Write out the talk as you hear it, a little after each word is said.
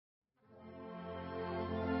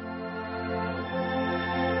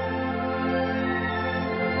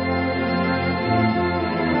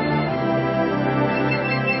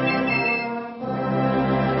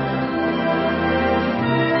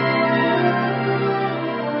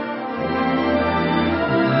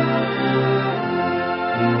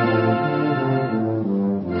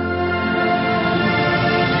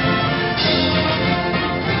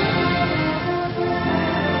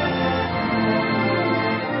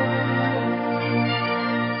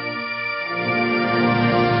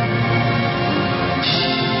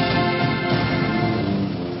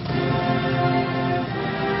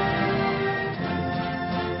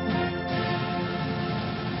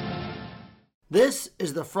This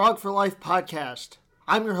is the Frog for Life podcast.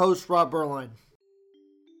 I'm your host, Rob Berline.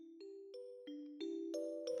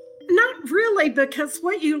 Not really, because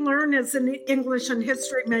what you learn as an English and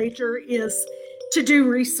history major is to do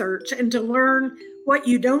research and to learn what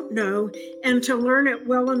you don't know and to learn it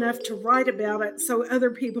well enough to write about it so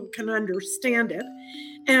other people can understand it.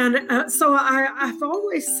 And so I've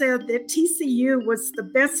always said that TCU was the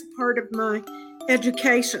best part of my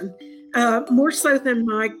education, more so than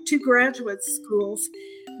my two graduate schools,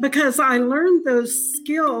 because I learned those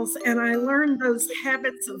skills and I learned those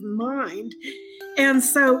habits of mind. And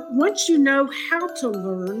so once you know how to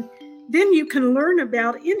learn, then you can learn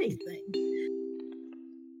about anything.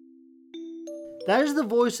 That is the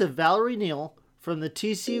voice of Valerie Neal from the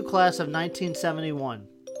TCU class of 1971.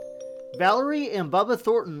 Valerie and Bubba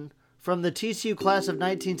Thornton from the TCU class of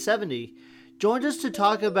 1970 joined us to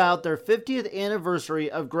talk about their 50th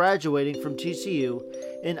anniversary of graduating from TCU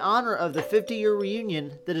in honor of the 50-year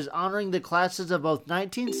reunion that is honoring the classes of both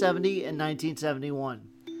 1970 and 1971.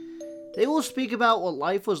 They will speak about what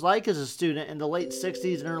life was like as a student in the late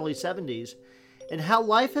 60s and early 70s, and how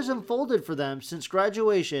life has unfolded for them since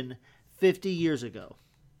graduation 50 years ago.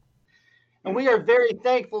 And we are very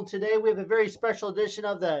thankful today. We have a very special edition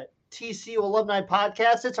of the TCU Alumni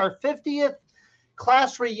Podcast. It's our 50th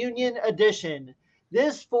class reunion edition.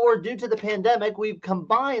 Due to the pandemic, we've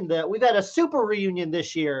had a super reunion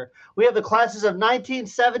this year. We have the classes of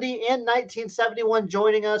 1970 and 1971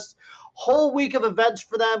 joining us. Whole week of events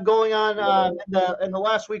for them going on in the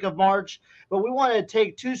last week of March. But we want to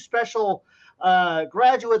take two special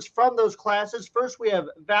graduates from those classes. First, we have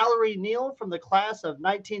Valerie Neal from the class of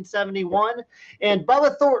 1971 and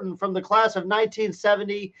Bubba Thornton from the class of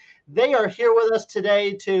 1970. They are here with us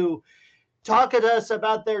today to talk to us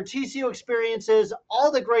about their TCU experiences,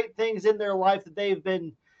 all the great things in their life that they've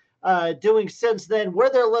been doing since then, where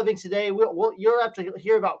they're living today. You're up to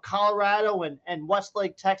hear about Colorado and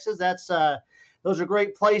Westlake, Texas. Those are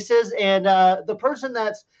great places. And the person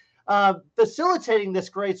that's facilitating this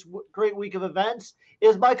great week of events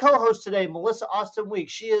is my co-host today, Melissa Austin Week.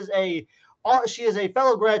 She is a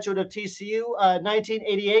fellow graduate of TCU,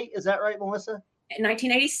 1988. Is that right, Melissa?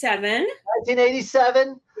 1987.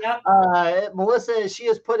 1987. Yep. Melissa, she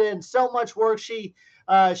has put in so much work. She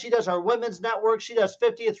does our women's network. She does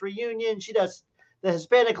 50th reunion. She does the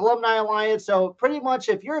Hispanic Alumni Alliance. So pretty much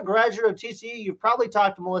if you're a graduate of TCU, you've probably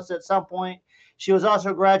talked to Melissa at some point. She was also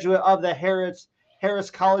a graduate of the Harris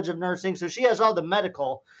College of Nursing. So she has all the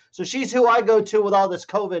medical. So she's who I go to with all this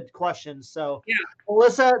COVID questions. So yeah.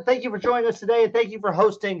 Melissa, thank you for joining us today. And thank you for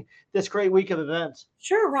hosting this great week of events.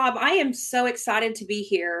 Sure, Rob. I am so excited to be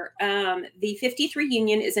here. The 50th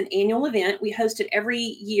reunion is an annual event. We host it every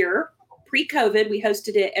year. Pre-COVID, we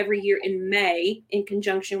hosted it every year in May in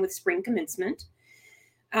conjunction with spring commencement.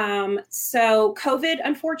 So COVID,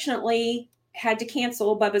 unfortunately, had to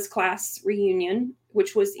cancel Bubba's class reunion,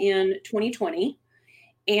 which was in 2020.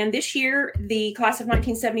 And this year, the class of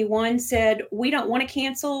 1971 said, we don't want to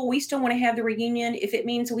cancel. We still want to have the reunion. If it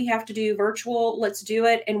means we have to do virtual, let's do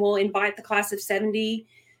it. And we'll invite the class of 70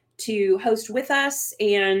 to host with us.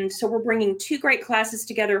 And so we're bringing two great classes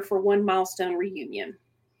together for one milestone reunion.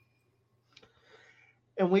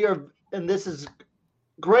 And this is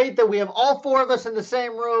great that we have all four of us in the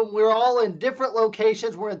same room. We're all in different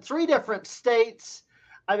locations. We're in 3 different states.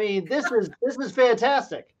 I mean, this is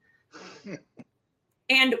fantastic.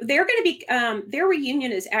 And they're going to be, their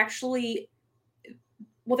reunion is actually,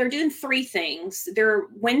 well, they're doing 3 things. They're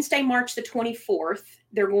Wednesday, March the 24th.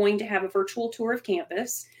 They're going to have a virtual tour of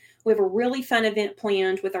campus. We have a really fun event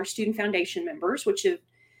planned with our Student Foundation members, which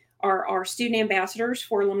are our student ambassadors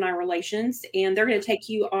for alumni relations. And they're going to take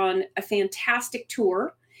you on a fantastic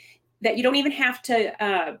tour that you don't even have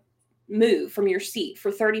to move from your seat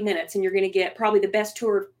for 30 minutes. And you're going to get probably the best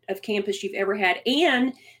tour of campus you've ever had,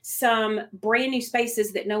 and some brand new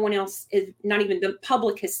spaces that no one else, not even the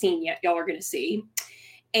public, has seen yet. Y'all are going to see.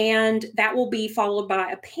 And that will be followed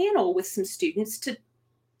by a panel with some students to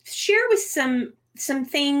share with some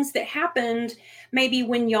things that happened maybe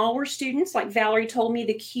when y'all were students. Like Valerie told me,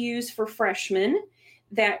 the cues for freshmen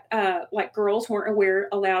that like girls weren't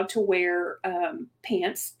allowed to wear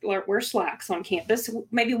pants, or wear slacks on campus.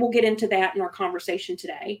 Maybe we'll get into that in our conversation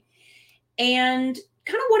today. And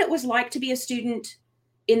kind of what it was like to be a student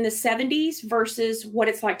in the 70s versus what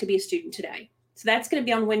it's like to be a student today. So that's going to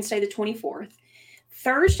be on Wednesday, the 24th.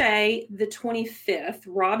 Thursday, the 25th,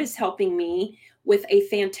 Rob is helping me with a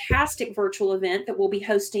fantastic virtual event that we'll be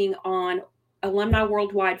hosting on Alumni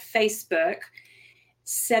Worldwide Facebook,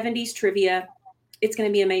 70s Trivia. It's going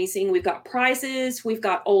to be amazing. We've got prizes. We've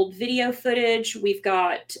got old video footage. We've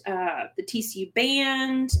got the TCU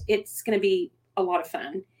band. It's going to be a lot of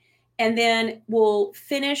fun. And then we'll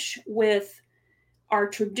finish with our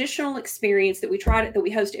traditional experience that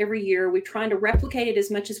we host every year. We're trying to replicate it as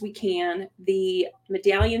much as we can. The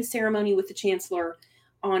medallion ceremony with the chancellor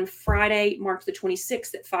on Friday, March the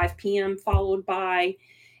 26th at 5 p.m., followed by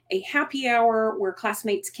a happy hour where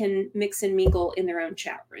classmates can mix and mingle in their own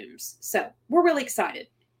chat rooms. So we're really excited.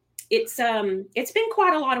 It's been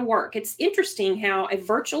quite a lot of work. It's interesting how a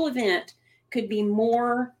virtual event could be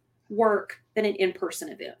more work than an in-person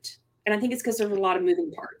event. And I think it's because there's a lot of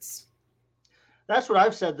moving parts. That's what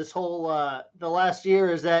I've said this whole the last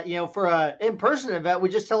year is that, for an in-person event, we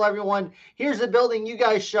just tell everyone, here's the building, you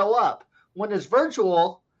guys show up. When it's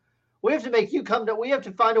virtual, we have to make you come to, we have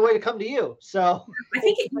to find a way to come to you. So I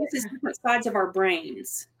think it uses different sides of our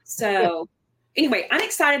brains. So anyway, I'm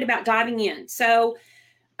excited about diving in. So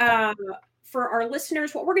for our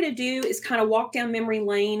listeners, what we're going to do is kind of walk down memory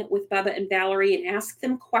lane with Bubba and Valerie and ask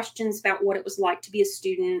them questions about what it was like to be a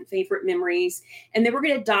student, favorite memories. And then we're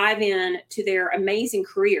going to dive in to their amazing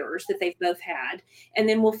careers that they've both had. And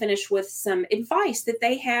then we'll finish with some advice that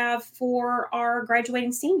they have for our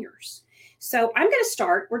graduating seniors. So I'm going to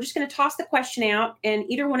start. We're just going to toss the question out and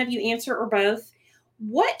either one of you answer or both.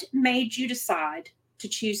 What made you decide to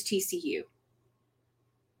choose TCU?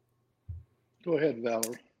 Go ahead,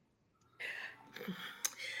 Valerie.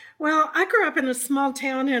 Well, I grew up in a small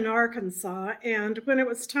town in Arkansas, and when it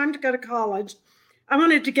was time to go to college, I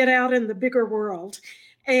wanted to get out in the bigger world.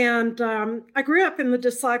 And I grew up in the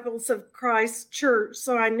Disciples of Christ Church,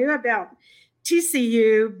 so I knew about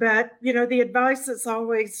TCU, but, the advice is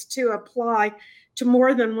always to apply to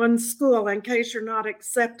more than one school in case you're not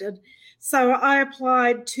accepted. So I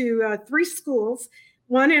applied to 3 schools,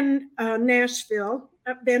 one in Nashville,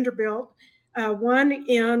 Vanderbilt, one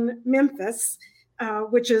in Memphis,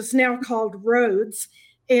 which is now called Rhodes,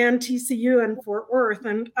 and TCU in Fort Worth.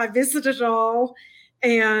 And I visited all,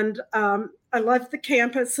 and I loved the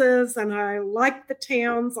campuses, and I liked the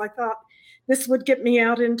towns. I thought this would get me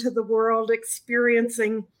out into the world,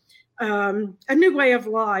 experiencing a new way of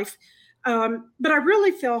life. But I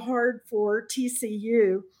really fell hard for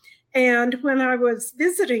TCU. And when I was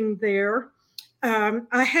visiting there,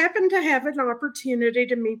 I happened to have an opportunity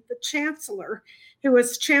to meet the chancellor, who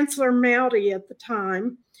was Chancellor Maude at the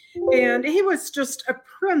time. And he was just a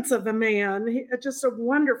prince of a man, just a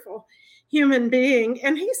wonderful human being.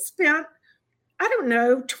 And he spent,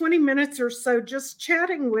 20 minutes or so just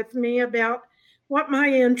chatting with me about what my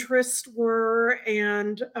interests were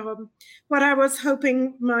and what I was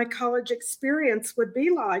hoping my college experience would be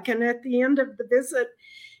like. And at the end of the visit,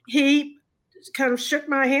 he kind of shook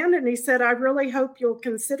my hand and he said, I really hope you'll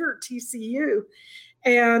consider TCU.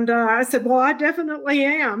 And I said, well, I definitely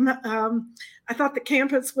am. I thought the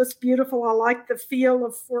campus was beautiful. I liked the feel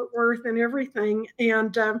of Fort Worth and everything.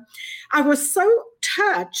 And I was so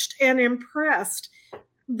touched and impressed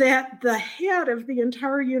that the head of the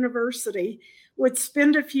entire university would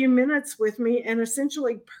spend a few minutes with me and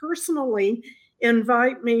essentially personally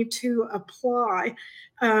invite me to apply.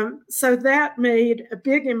 So that made a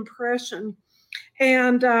big impression.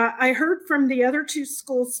 And I heard from the other 2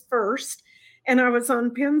 schools first, and I was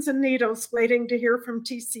on pins and needles waiting to hear from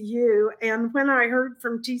TCU. And when I heard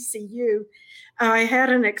from TCU, I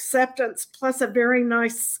had an acceptance plus a very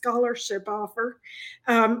nice scholarship offer,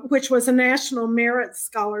 which was a National Merit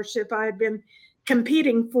Scholarship I had been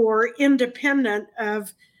competing for independent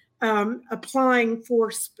of applying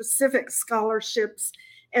for specific scholarships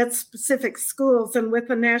at specific schools. And with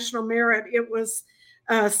the National Merit, it was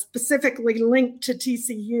specifically linked to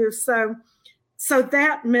TCU. So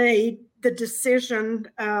that made the decision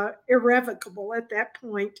irrevocable at that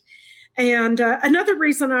point. And another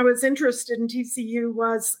reason I was interested in TCU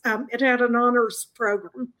was it had an honors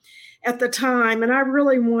program at the time, and I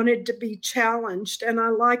really wanted to be challenged, and I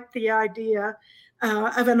liked the idea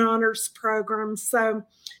of an honors program. So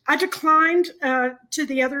I declined to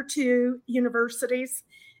the other 2 universities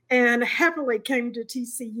and happily came to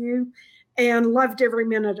TCU and loved every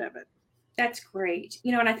minute of it. That's great.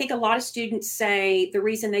 And I think a lot of students say the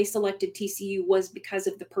reason they selected TCU was because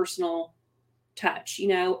of the personal touch.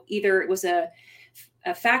 Either it was a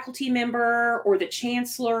faculty member or the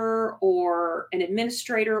chancellor or an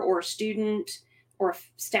administrator or a student or a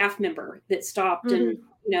staff member that stopped and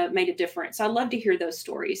made a difference. I love to hear those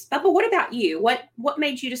stories. Bubba, what about you? What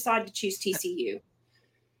made you decide to choose TCU?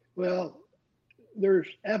 Well, there's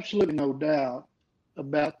absolutely no doubt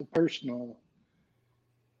about the personal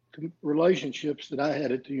relationships that I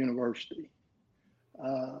had at the university.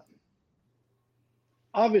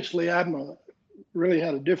 Obviously, really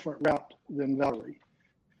had a different route than Valerie.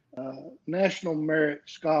 National Merit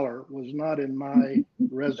Scholar was not in my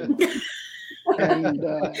resume. And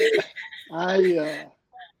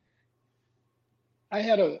I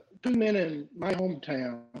had two men in my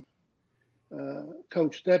hometown,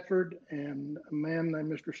 Coach Thetford and a man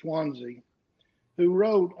named Mr. Swansea, who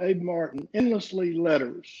wrote Abe Martin endlessly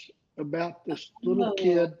letters about this little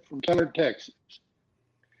kid from Keller, Texas.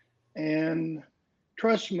 And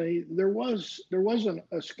trust me, there wasn't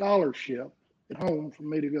a scholarship at home for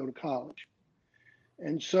me to go to college.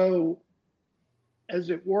 And so as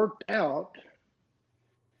it worked out,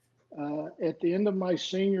 at the end of my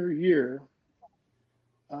senior year,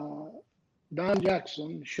 Don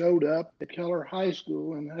Jackson showed up at Keller High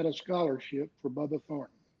School and had a scholarship for Bubba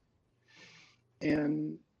Thornton.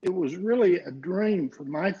 And it was really a dream for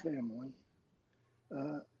my family.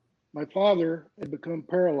 My father had become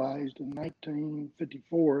paralyzed in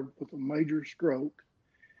 1954 with a major stroke.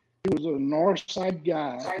 He was a North Side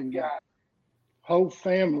guy, and the whole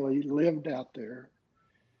family lived out there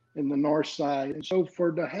in the North Side. And so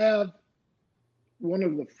to have one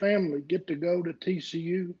of the family get to go to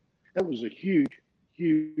TCU, that was a huge,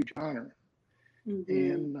 huge honor. Mm-hmm.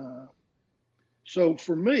 And so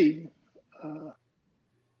for me,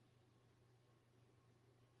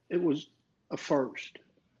 it was a first.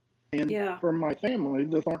 And for my family,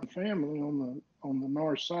 the Thornton family on the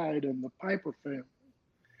North Side and the Piper family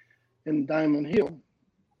in Diamond Hill,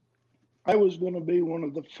 I was going to be one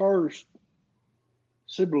of the first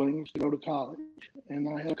siblings to go to college.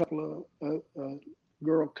 And I had a couple of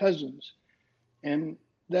girl cousins. And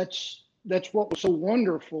that's what was so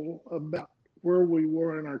wonderful about where we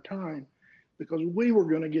were in our time, because we were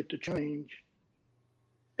going to get to change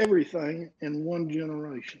everything in one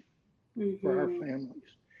generation for our families.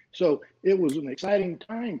 So it was an exciting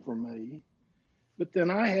time for me, but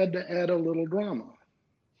then I had to add a little drama.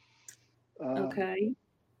 Okay.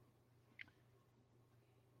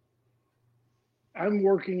 I'm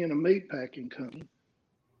working in a meat packing company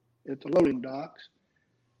at the loading docks,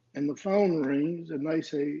 and the phone rings and they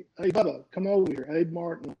say, "Hey, Bubba, come over here. Abe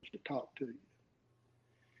Martin wants to talk to you."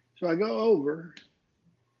 So I go over,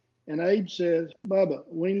 and Abe says, "Bubba,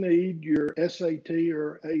 we need your SAT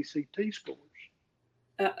or ACT scores."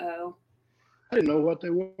 Uh-oh. I didn't know what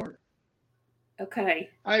they were. Okay.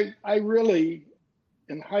 I really,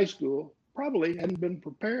 in high school, probably hadn't been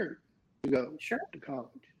prepared to go to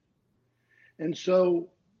college. And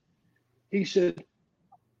so he said,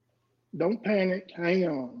 "Don't panic, hang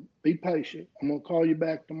on, be patient. I'm going to call you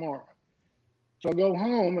back tomorrow." So I go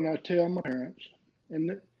home and I tell my parents,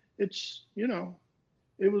 and it's,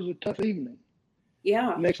 it was a tough evening.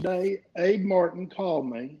 Yeah. Next day, Abe Martin called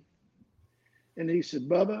me and he said,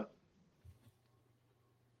 "Bubba,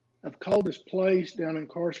 I've called this place down in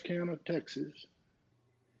Corsicana, Texas.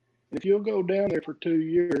 And if you'll go down there for 2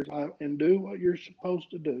 years and do what you're supposed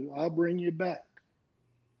to do, I'll bring you back."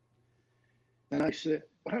 And I said,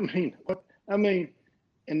 what? I mean,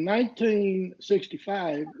 in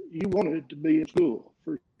 1965, you wanted to be in school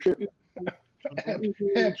for sure.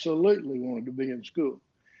 Absolutely wanted to be in school.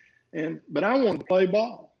 But I wanted to play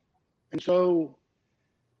ball. And so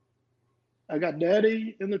I got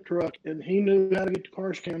Daddy in the truck, and he knew how to get to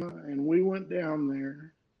Corsicana, and we went down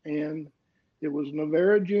there, and it was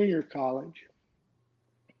Navarra Junior College.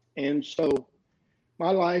 And so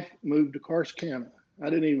my life moved to Corsicana. I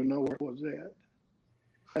didn't even know where it was at.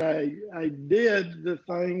 And I did the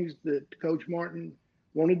things that Coach Martin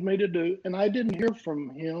wanted me to do, and I didn't hear from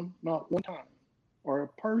him not one time, or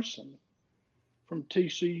a person from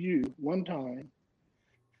TCU one time.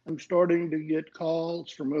 I'm starting to get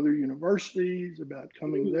calls from other universities about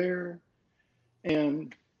coming there.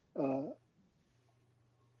 And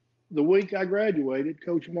the week I graduated,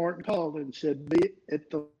 Coach Martin called and said, "Be at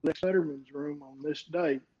the Letterman's room on this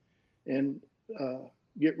date and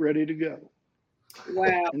get ready to go."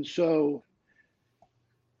 Wow. And so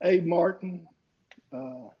Abe Martin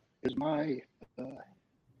is my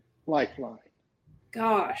lifeline.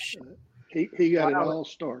 Gosh. He got it all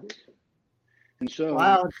started. And so,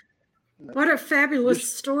 what a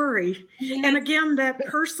fabulous story. And again, that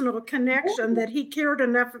personal connection that he cared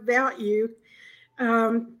enough about you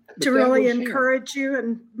to really encourage you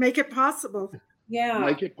and make it possible. Yeah.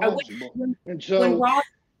 Make it possible. And so,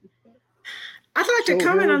 I'd like to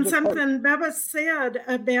comment on something Bubba said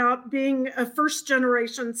about being a first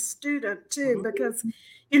generation student too, because,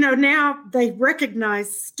 now they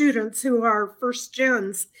recognize students who are first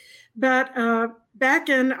gens. But back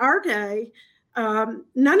in our day,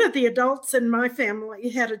 none of the adults in my family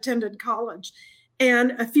had attended college,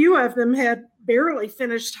 and a few of them had barely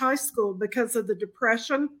finished high school because of the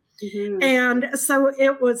Depression. And so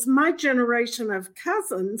it was my generation of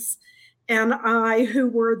cousins and I, who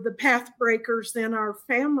were the path breakers in our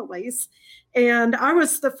families. And I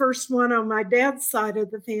was the first one on my dad's side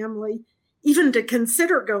of the family even to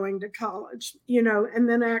consider going to college, and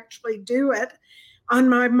then actually do it. On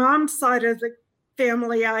my mom's side of the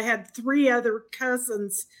family, I had 3 other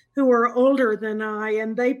cousins who were older than I,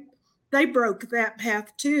 and they broke that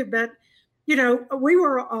path too. But, we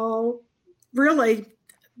were all really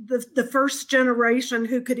the first generation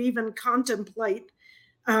who could even contemplate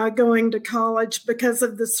going to college because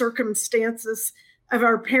of the circumstances of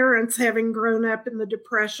our parents having grown up in the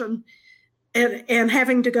Depression and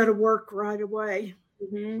having to go to work right away.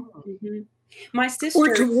 Mm-hmm. Mm-hmm. My sister,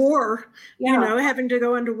 or to war, having to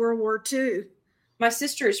go into World War II. My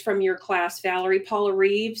sister is from your class, Valerie Paula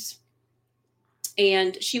Reeves,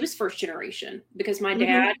 and she was first generation because my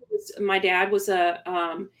dad was a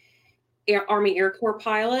Army Air Corps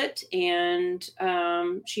pilot, and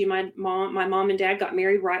my mom and dad got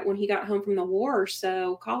married right when he got home from the war.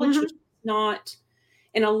 So college was not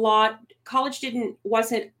in college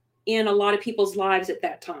wasn't in a lot of people's lives at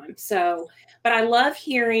that time. So, but I love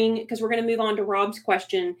hearing, because we're going to move on to Rob's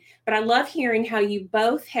question, but I love hearing how you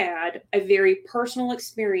both had a very personal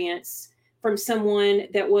experience from someone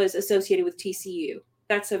that was associated with TCU.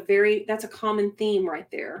 That's a common theme right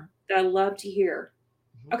there that I love to hear.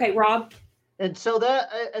 Okay, Rob. And so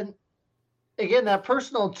and again, that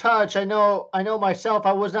personal touch, I know myself,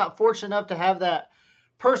 I was not fortunate enough to have that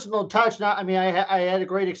personal touch. I had a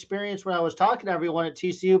great experience when I was talking to everyone at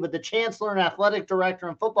TCU, but the chancellor and athletic director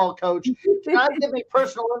and football coach did not give me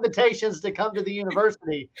personal invitations to come to the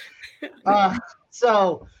university.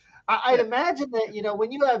 So I'd imagine that,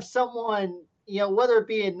 when you have someone, whether it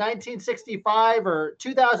be in 1965 or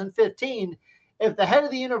 2015, if the head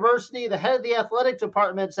of the university, the head of the athletic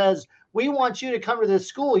department says, we want you to come to this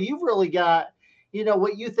school, you've really got,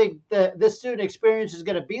 what you think this student experience is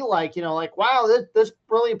going to be like, wow, this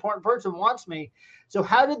really important person wants me. So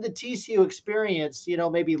how did the TCU experience,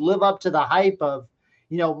 maybe live up to the hype of,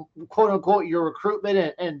 quote unquote, your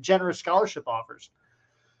recruitment and generous scholarship offers?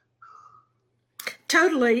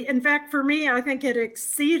 Totally. In fact, for me, I think it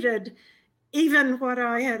exceeded even what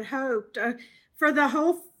I had hoped. For the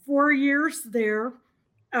whole 4 years there,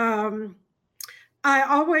 I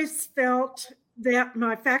always felt that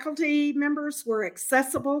my faculty members were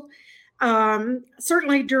accessible,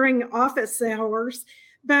 certainly during office hours,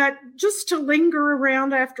 but just to linger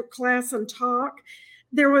around after class and talk.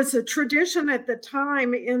 There was a tradition at the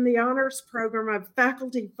time in the honors program of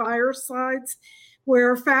faculty firesides,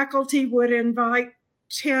 where faculty would invite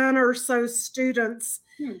 10 or so students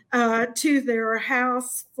to their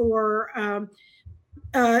house for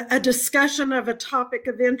a discussion of a topic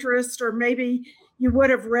of interest, or maybe you would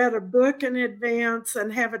have read a book in advance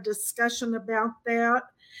and have a discussion about that.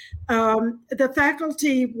 The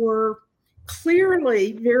faculty were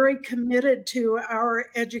clearly very committed to our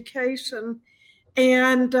education,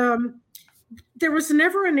 and there was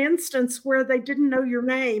never an instance where they didn't know your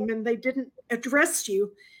name and they didn't address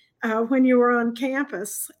you when you were on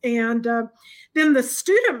campus. And then the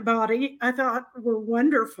student body, I thought, were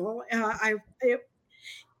wonderful.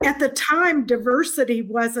 At the time, diversity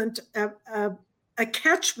wasn't a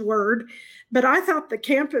catchword, but I thought the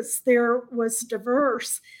campus there was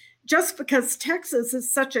diverse just because Texas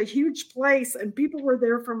is such a huge place and people were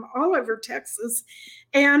there from all over Texas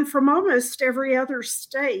and from almost every other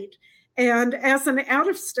state. And as an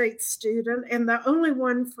out-of-state student and the only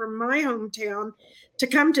one from my hometown to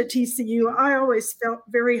come to TCU, I always felt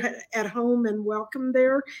very at home and welcome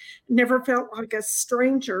there, never felt like a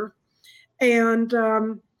stranger. And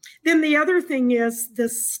then the other thing is the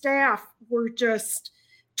staff were just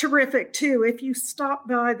terrific too. If you stop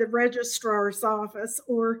by the registrar's office,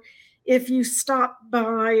 or if you stop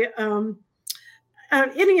by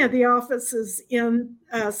any of the offices in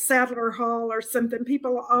Sadler Hall or something,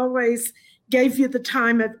 people always gave you the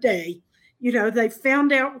time of day. They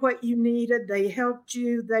found out what you needed. They helped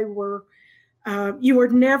you. You were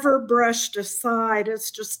never brushed aside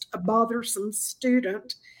as just a bothersome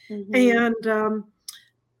student. Mm-hmm. And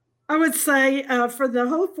I would say for the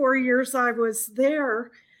whole 4 years I was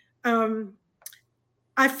there,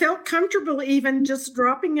 I felt comfortable even just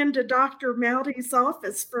dropping into Dr. Mowdy's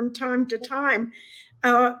office from time to time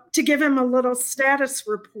to give him a little status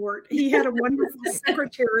report. He had a wonderful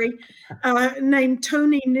secretary named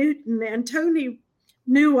Tony Newton, and Tony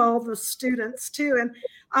knew all the students too. And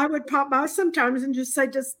I would pop by sometimes and just say,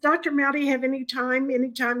 does Dr. Mowdy have any time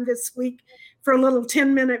this week for a little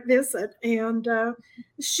 10-minute visit? And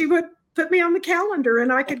she would put me on the calendar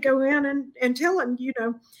and I could go in and tell him,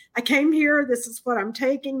 I came here, this is what I'm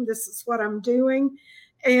taking, this is what I'm doing.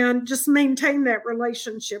 and just maintain that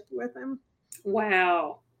relationship with him.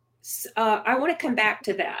 Wow. I want to come back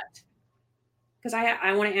to that because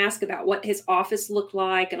I want to ask about what his office looked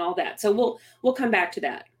like and all that. So we'll come back to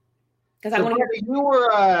that because I want to hear. You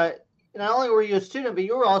were not only were you a student, but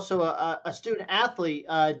you were also a student athlete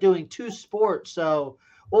doing 2 sports. So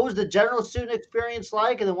what was the general student experience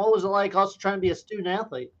like, and then what was it like also trying to be a student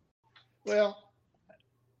athlete? Well,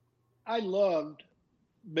 I loved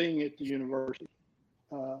being at the university.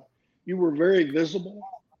 You were very visible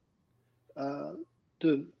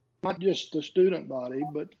to not just the student body,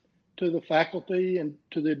 but to the faculty and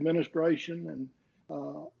to the administration.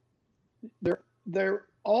 And they're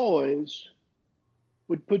always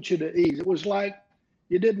would put you to ease. It was like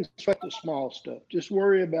you didn't sweat the small stuff. Just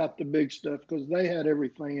worry about the big stuff because they had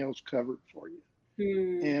everything else covered for you.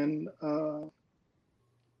 And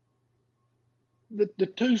the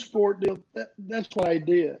 2 sport deal, that's what I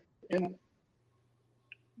did. And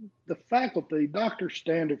the faculty, Dr.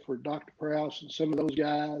 Standiford, Dr. Prowse, and some of those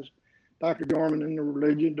guys, Dr. Dorman in the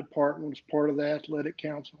religion department was part of the athletic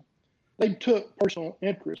council. They took personal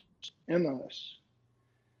interest in us.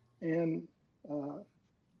 And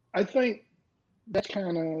I think that's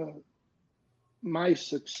kind of my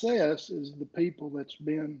success is the people that's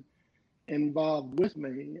been involved with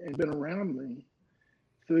me and been around me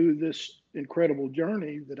through this incredible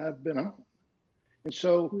journey that I've been on. And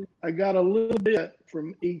so I got a little bit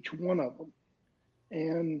from each one of them.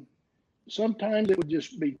 And sometimes it would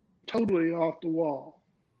just be totally off the wall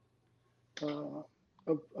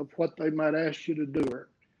of what they might ask you to do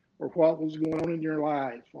or what was going on in your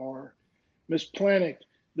life. Or Miss Planick,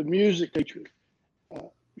 the music teacher,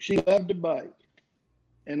 she loved to bake.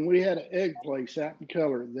 And we had an egg place out in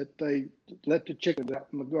Keller that they let the chickens out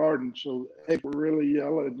in the garden. So the eggs were really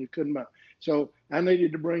yellow and you couldn't buy. So I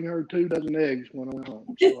needed to bring her 2 dozen eggs when I went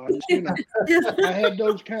home. So I had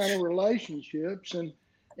those kind of relationships. And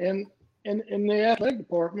in the athletic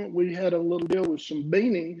department, we had a little deal with some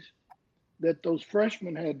beanies that those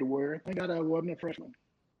freshmen had to wear. Thank God I wasn't a freshman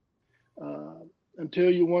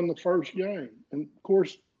until you won the first game. And of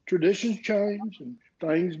course, traditions change and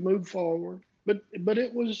things move forward. But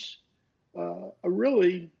it was a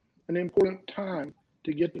really an important time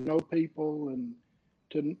to get to know people and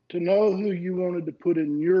to know who you wanted to put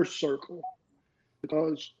in your circle,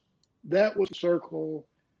 because that was a circle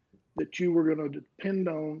that you were going to depend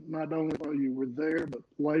on not only while you were there, but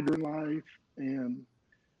later in life. And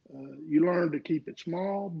you learned to keep it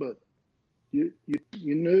small, but you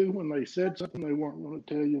knew when they said something, they weren't going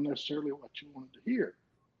to tell you necessarily what you wanted to hear.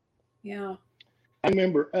 Yeah. I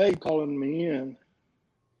remember Abe calling me in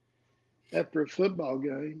after a football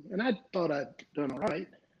game, and I thought I'd done all right.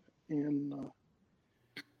 And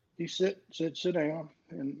he said, sit down.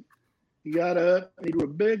 And he got up, and he drew a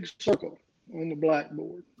big circle on the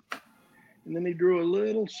blackboard. And then he drew a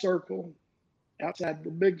little circle outside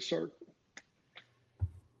the big circle.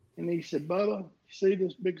 And he said, Bubba, you see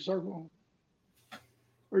this big circle?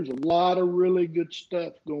 There's a lot of really good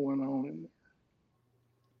stuff going on in there.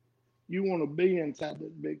 You want to be inside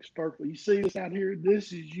that big circle. You see this out here?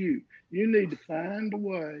 This is you. You need to find a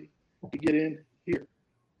way to get in here.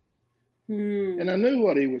 And I knew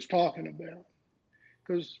what he was talking about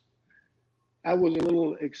because I was a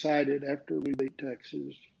little excited after we beat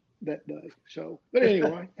Texas that day. So, but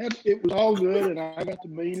anyway, it was all good, and I got the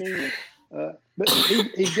meaning. But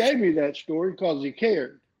he gave me that story because he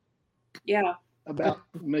cared. Yeah. About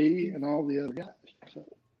me and all the other guys. So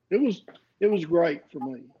it was great for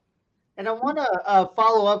me. And I want to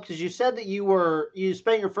follow up because you said that you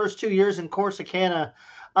spent your first 2 years in Corsicana.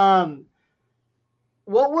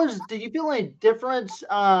 Did you feel any difference?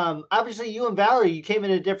 Obviously you and Valerie, you came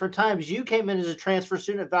in at different times. You came in as a transfer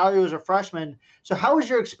student. Valerie was a freshman. So how was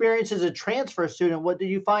your experience as a transfer student? What did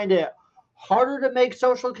you find it harder to make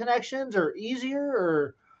social connections or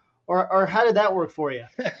easier or how did that work for you?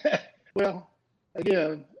 Well,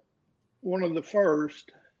 again, one of the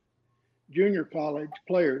first junior college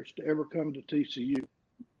players to ever come to TCU.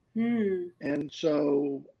 And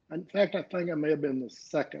so, in fact, I think I may have been the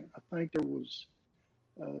second. I think there was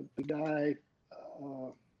a guy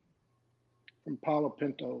from Palo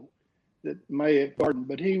Pinto that may have gardened,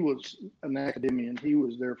 but he was an academician. He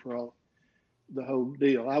was there for the whole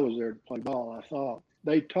deal. I was there to play ball, I thought.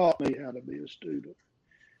 They taught me how to be a student.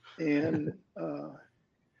 And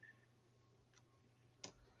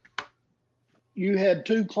you had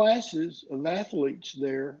 2 classes of athletes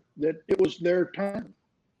there that it was their turn.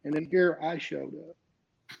 And then here I showed up.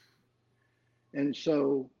 And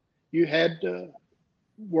so you had to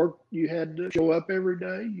work, you had to show up every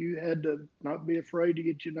day. You had to not be afraid to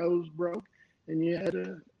get your nose broke. And you had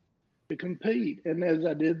to to compete. And as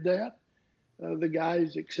I did that, the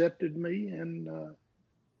guys accepted me, and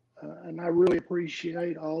I really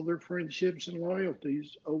appreciate all their friendships and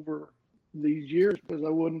loyalties over these years, because I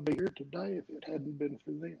wouldn't be here today if it hadn't been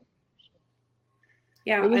for them.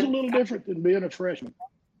 Yeah, it was a little different than being a freshman.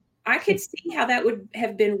 I could see how that would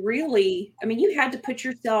have been really, I mean, you had to put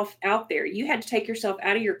yourself out there. You had to take yourself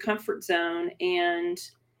out of your comfort zone and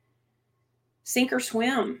sink or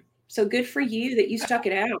swim. So good for you that you stuck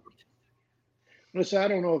it out. Listen, I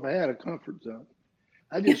don't know if I had a comfort zone.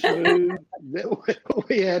 I just knew that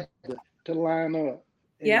we had to line up.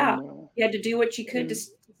 And, yeah, you had to do what you could to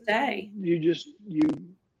stay.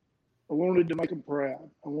 I wanted to make them proud.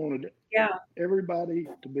 I wanted everybody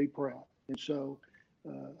to be proud. And so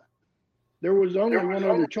there was only one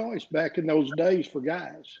other choice back in those days for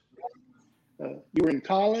guys. You were in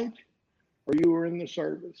college or you were in the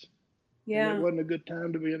service. Yeah. And it wasn't a good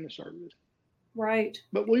time to be in the service. Right.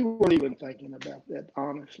 But we weren't even thinking about that,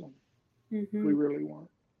 honestly. Mm-hmm. We really weren't.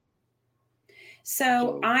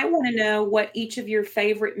 So I want to know what each of your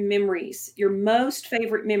favorite memories, your most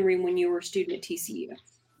favorite memory when you were a student at TCU.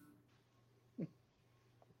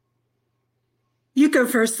 You go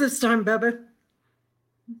first this time, Bubba.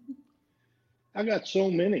 I got so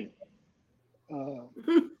many.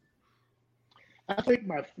 I think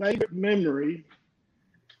my favorite memory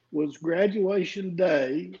was graduation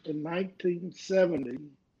day in 1970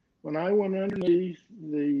 when I went underneath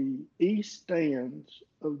the east stands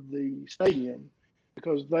of the stadium,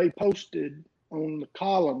 because they posted on the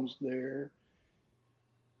columns there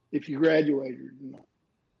if you graduated or not.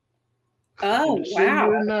 Oh, to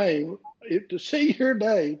wow. To see your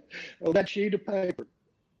name on that sheet of paper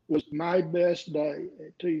was my best day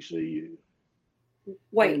at TCU.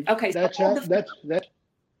 Wait, and okay. That's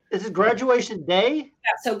Is it graduation day?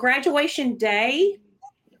 Yeah, so graduation day.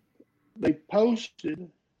 They posted,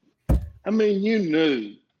 I mean, you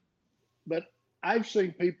knew, but I've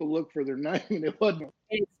seen people look for their name and it wasn't.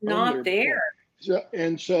 It's not there.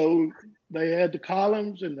 So they had the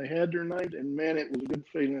columns and they had their names, and man, it was a good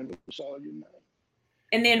feeling to saw your name.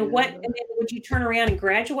 And then and then would you turn around and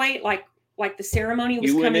graduate like the ceremony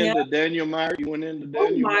was coming up? You went into Daniel Meyer. Oh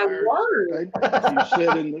my word! You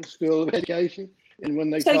sit in the School of Education, and when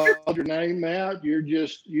they called your name out, you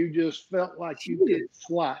just felt like you could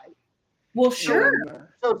fly. Well, sure. And,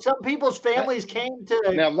 so some people's families came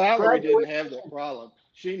to. Now Valerie didn't have that problem.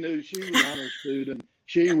 She knew she was an honor student.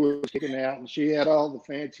 She was kicking out, and she had all the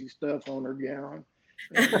fancy stuff on her gown.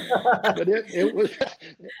 But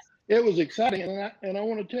it was exciting, and I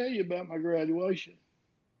want to tell you about my graduation.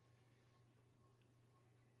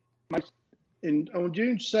 On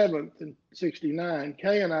June 7th in '69,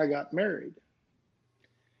 Kay and I got married,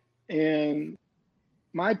 and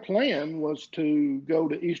my plan was to go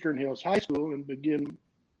to Eastern Hills High School and begin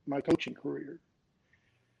my coaching career.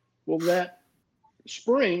 Well, that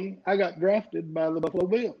spring, I got drafted by the Buffalo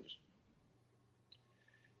Bills.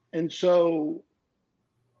 And so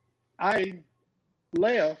I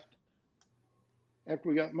left after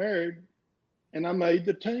we got married, and I made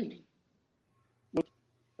the team with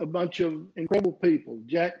a bunch of incredible people: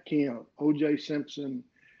 Jack Kemp, O.J. Simpson,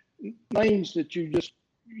 names that you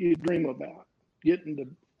dream about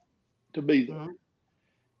getting to be there. Mm-hmm.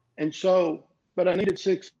 And so, but I needed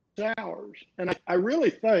 6 hours. And I really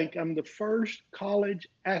think I'm the first college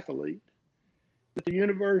athlete that the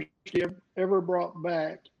university ever brought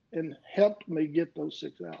back and helped me get those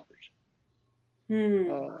 6 hours.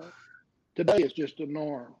 Today it's just a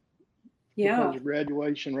norm. Because of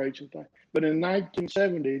graduation rates and things. But in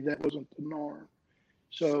 1970, that wasn't the norm.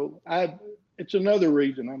 So it's another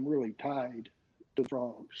reason I'm really tied to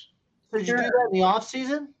Frogs. So did you do that in the off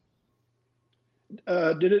season?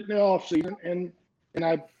 Did it in the off season, and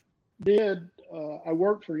I did. I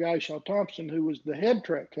worked for Guy Shaw Thompson, who was the head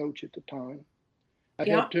track coach at the time. I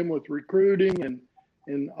helped him with recruiting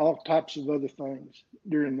and all types of other things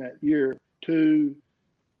during that year to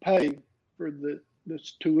pay for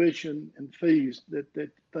this tuition and fees that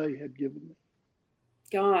they had given me.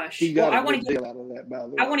 Gosh. He got a good deal out of that, by the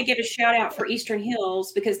way. I want to give a shout out for Eastern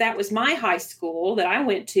Hills, because that was my high school that I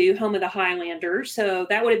went to, home of the Highlanders. So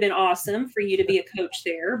that would have been awesome for you to be a coach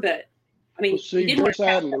there. But I mean, Joe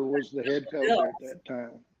Sadler was the head coach at that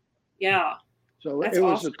time. Yeah. So it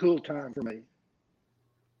was a cool time for me.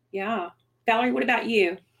 Yeah. Valerie, what about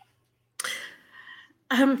you?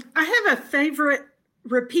 I have a favorite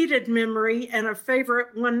repeated memory and a favorite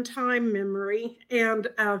one-time memory. And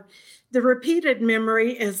the repeated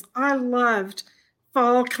memory is I loved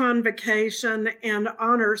fall convocation and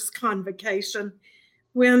honors convocation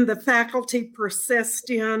when the faculty persist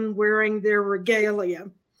in wearing their regalia.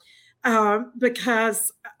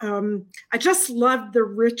 Because I just loved the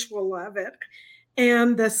ritual of it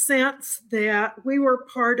and the sense that we were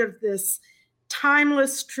part of this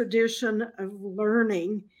timeless tradition of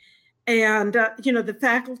learning. And, the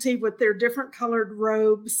faculty with their different colored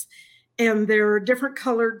robes and their different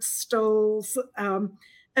colored stoles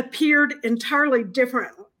appeared entirely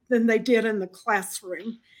different than they did in the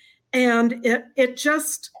classroom. And it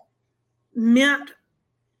just meant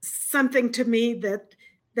something to me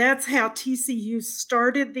that's how TCU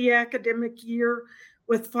started the academic year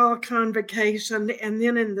with fall convocation, and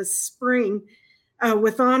then in the spring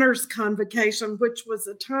with honors convocation, which was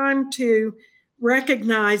a time to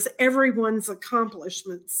recognize everyone's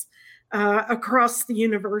accomplishments across the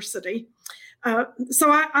university. So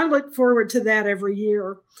I look forward to that every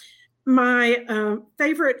year. My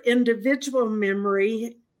favorite individual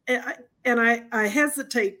memory, and I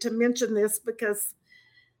hesitate to mention this because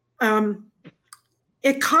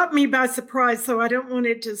it caught me by surprise, so I don't want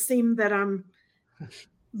it to seem that I'm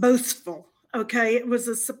boastful. Okay, it was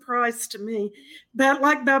a surprise to me. But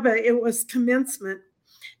like Bubba, it was commencement.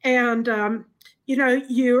 And,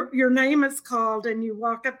 your name is called and you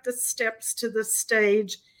walk up the steps to the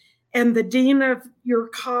stage, and the dean of your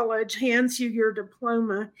college hands you your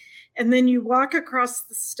diploma. And then you walk across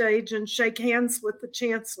the stage and shake hands with the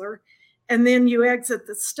chancellor, and then you exit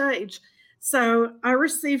the stage. So I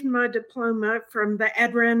received my diploma from the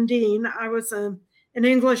Adran dean. I was an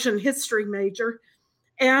English and history major.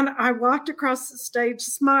 And I walked across the stage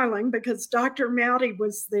smiling because Dr. Mowdy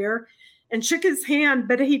was there and shook his hand,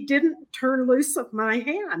 but he didn't turn loose of my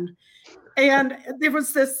hand. And there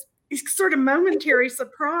was this sort of momentary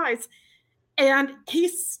surprise. And he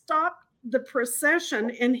stopped the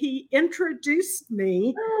procession and he introduced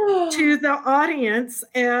me to the audience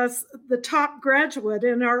as the top graduate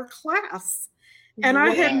in our class. And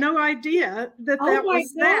I had no idea that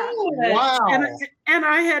was that. Wow. And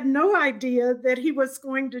I had no idea that he was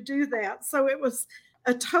going to do that. So it was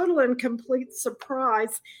a total and complete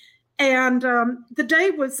surprise. And the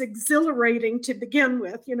day was exhilarating to begin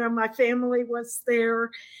with. My family was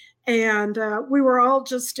there, and we were all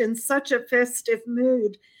just in such a festive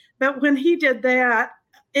mood. But when he did that,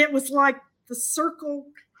 it was like the circle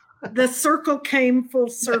came full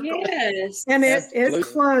circle. Yes. And it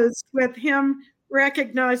closed with him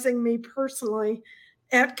recognizing me personally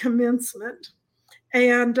at commencement.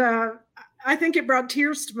 And I think it brought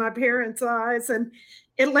tears to my parents' eyes, and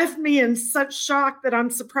it left me in such shock that I'm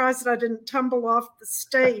surprised I didn't tumble off the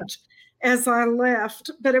stage as I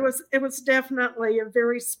left. But it was definitely a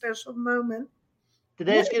very special moment. Did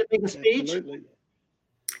they ask you to make a speech? Absolutely.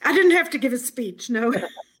 I didn't have to give a speech, no.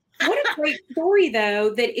 What a great story,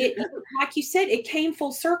 though, that it, like you said, it came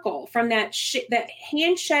full circle from that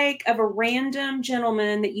handshake of a random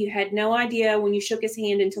gentleman that you had no idea when you shook his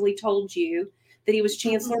hand until he told you that he was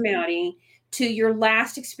Chancellor Mowdy, to your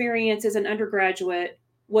last experience as an undergraduate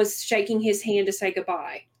was shaking his hand to say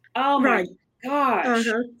goodbye. Oh, my gosh.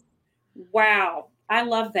 Uh-huh. Wow. I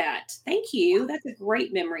love that. Thank you. That's a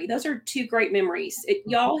great memory. Those are two great memories.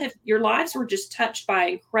 Your lives were just touched by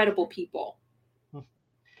incredible people.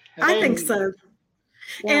 I think so.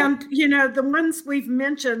 Yeah. And, the ones we've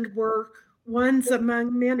mentioned were ones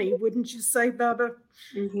among many, wouldn't you say, Bubba?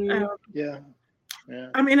 Mm-hmm. Yeah.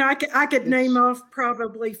 I mean, I could name off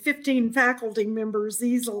probably 15 faculty members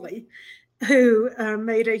easily who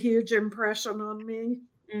made a huge impression on me.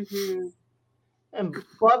 Mm-hmm. And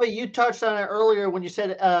Bubba, you touched on it earlier when you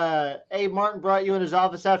said Abe Martin brought you in his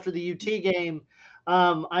office after the UT game.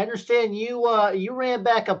 I understand you ran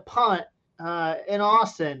back a punt in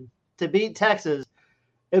Austin to beat Texas.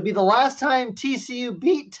 It would be the last time TCU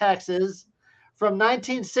beat Texas from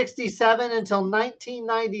 1967 until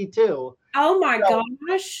 1992. Oh my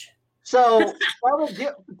gosh! So,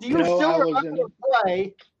 do you still remember the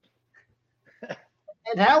play?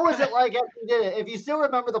 And how was it like after you did it? If you still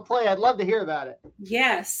remember the play, I'd love to hear about it.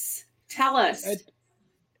 Yes, tell us.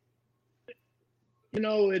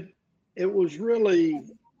 It was really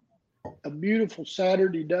a beautiful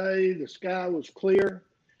Saturday day. The sky was clear.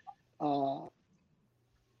 And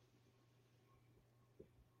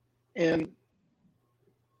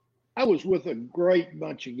I was with a great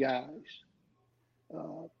bunch of guys.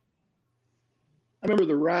 I remember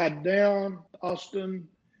the ride down Austin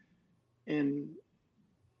and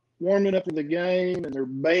warming up for the game, and their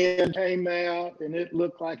band came out, and it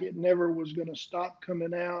looked like it never was going to stop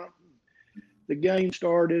coming out. The game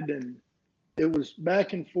started, and it was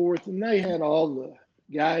back and forth, and they had all the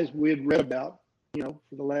guys we had read about, for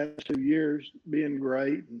the last 2 years being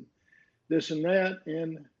great and this and that.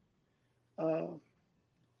 And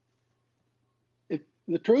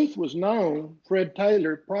the truth was known. Fred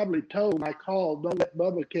Taylor probably told my call, don't let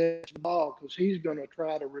Bubba catch the ball because he's going to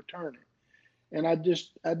try to return it. And I'd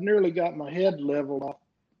nearly got my head leveled off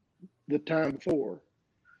the time before.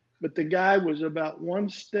 But the guy was about one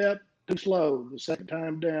step too slow the second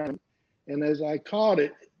time down. And as I caught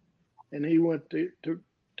it and he went to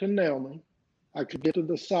nail me, I could get to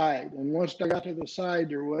the side. And once I got to the side,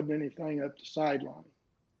 there wasn't anything up the sideline.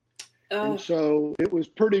 Oh. And so it was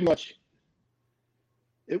pretty much,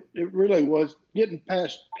 it really was getting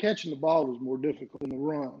past catching the ball was more difficult than the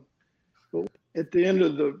run. But at the end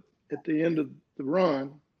of the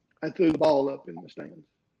run, I threw the ball up in the stands.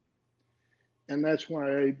 And that's why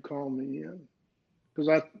Abe called me in. Because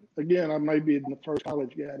I may be the first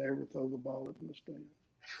college guy to ever throw the ball up in the stands.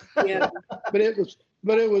 Yeah. But it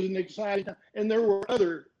was an exciting time. And there were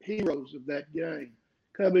other heroes of that game.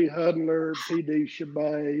 Cubby Hudler, P.D.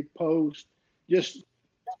 Shabay, Post, just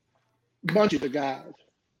a bunch of the guys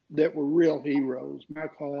that were real heroes.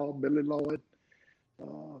 Mike Hall, Billy Lloyd.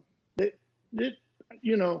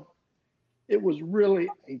 It was really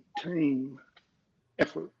a team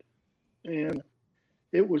effort. And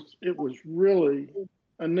it was really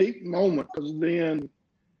a neat moment because then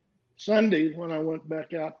Sunday when I went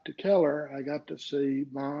back out to Keller, I got to see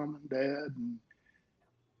Mom and Dad and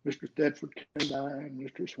Mr. Thetford came by and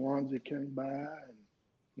Mr. Swansea came by and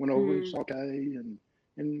went over and saw Kay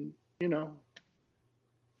and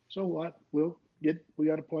so what? We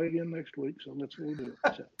got to play again next week, so let's go do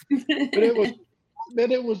it. So,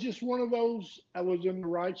 but it was just one of those. I was in the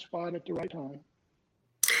right spot at the right time.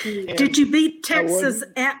 And did you beat Texas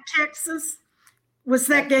at Texas? Was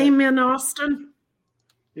that game in Austin?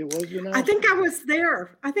 It was in Austin. I think I was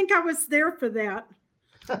there. For that.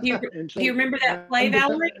 Do you remember that play,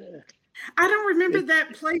 Valerie? I don't remember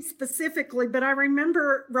that play specifically, but I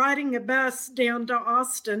remember riding a bus down to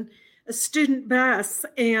Austin, a student bus,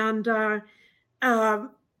 and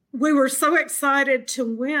we were so excited to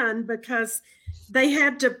win because they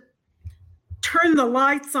had to turn the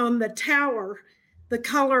lights on the tower, the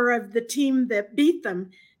color of the team that beat them.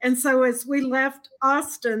 And so as we left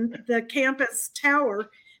Austin, the campus tower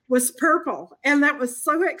was purple, and that was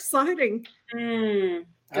so exciting. I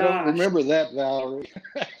don't remember that, Valerie.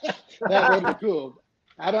 That was cool.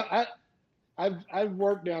 I've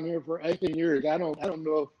worked down here for 18 years. I don't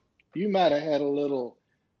know if you might have had a little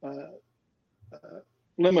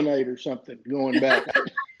lemonade or something going back.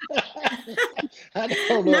 I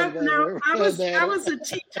don't know. I was a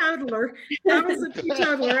teetotaler.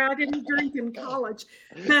 I didn't drink in college,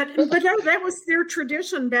 but no, that was their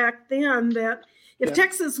tradition back then. That if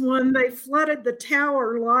Texas won, they flooded the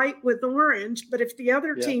tower light with orange. But if the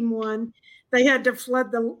other team won, they had to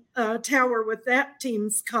flood the tower with that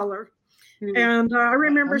team's color. Mm-hmm. And I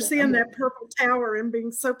remember seeing that purple tower and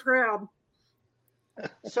being so proud.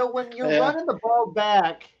 So when you're running the ball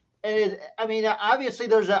back, obviously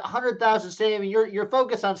there's 100,000 stadium. You're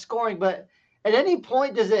focused on scoring, but at any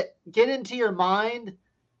point does it get into your mind,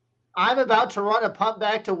 I'm about to run a punt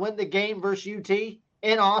back to win the game versus UT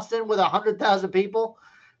in Austin with 100,000 people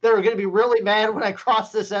that are going to be really mad when I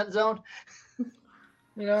cross this end zone?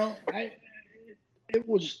 It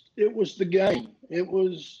was the game. It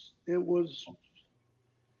was.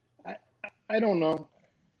 I don't know.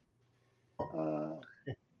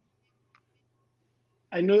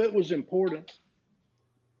 I knew it was important.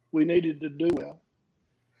 We needed to do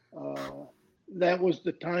well. That was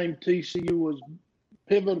the time TCU was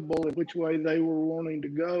pivotal in which way they were wanting to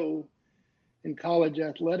go in college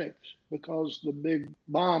athletics because the big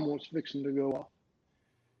bomb was fixing to go off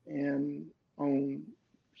and on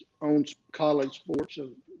college sports of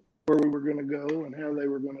where we were going to go and how they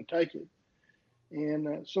were going to take it.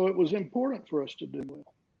 And so it was important for us to do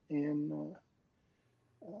well. And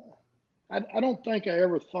I don't think I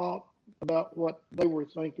ever thought about what they were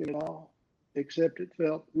thinking at all, except it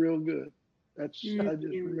felt real good. I just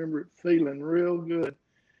remember it feeling real good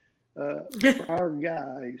for our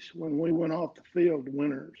guys when we went off the field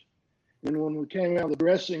winners. And when we came out of the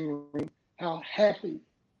dressing room, how happy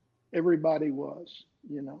everybody was,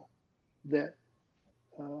 that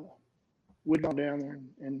we'd gone down there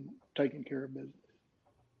and taken care of business.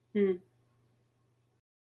 Hmm.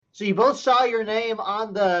 So you both saw your name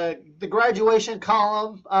on the graduation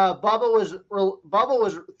column. Bubba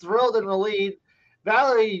was thrilled and relieved.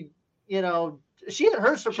 Valerie, she had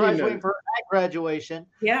her surprise waiting for that graduation.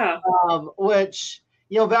 Yeah. Which,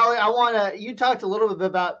 Valerie, you talked a little bit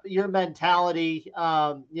about your mentality. We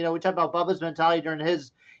talked about Bubba's mentality during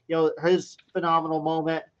his phenomenal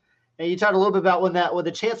moment. And you talked a little bit about when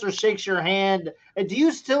the chancellor shakes your hand. And do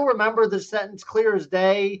you still remember the sentence clear as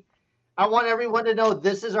day? I want everyone to know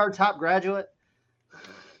this is our top graduate.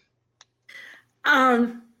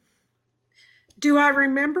 Um, do I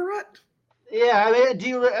remember it? Yeah,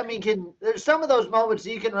 I mean, can there's some of those moments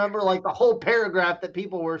you can remember, like the whole paragraph that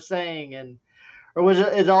people were saying, or was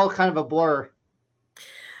it all kind of a blur?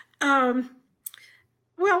 Um,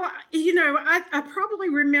 well, I probably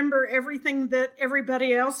remember everything that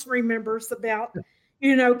everybody else remembers about,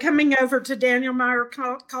 coming over to Daniel Meyer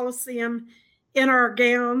Coliseum in our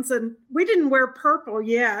gowns. And we didn't wear purple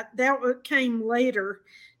yet. That came later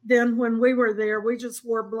than when we were there. We just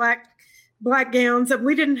wore black gowns, and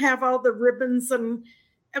we didn't have all the ribbons and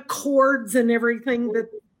cords and everything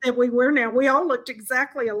that we wear now. We all looked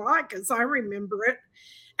exactly alike as I remember it.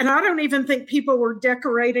 And I don't even think people were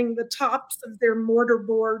decorating the tops of their mortar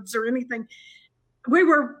boards or anything. We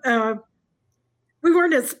weren't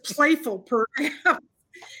as playful perhaps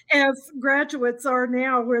as graduates are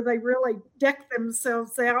now, where they really deck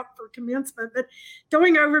themselves out for commencement. But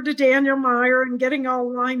going over to Daniel Meyer and getting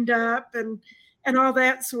all lined up and all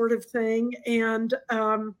that sort of thing, and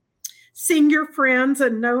seeing your friends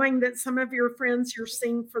and knowing that some of your friends you're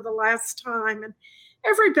seeing for the last time, and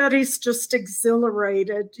everybody's just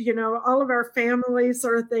exhilarated. All of our families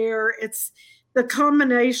are there. It's the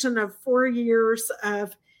culmination of 4 years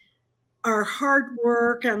of our hard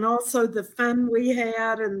work and also the fun we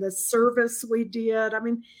had and the service we did. I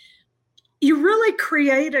mean, you really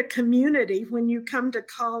create a community when you come to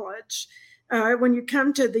college. When you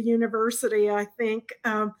come to the university, I think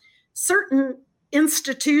certain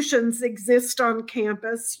institutions exist on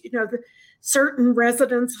campus, the certain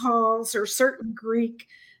residence halls or certain Greek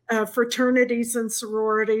fraternities and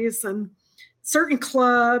sororities and certain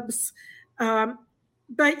clubs.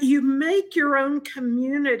 But you make your own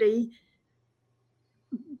community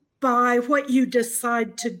by what you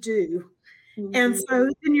decide to do. Mm-hmm. And so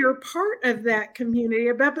then you're part of that community.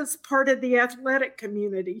 Abeba's part of the athletic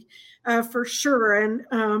community for sure.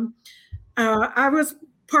 And I was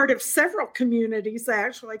part of several communities,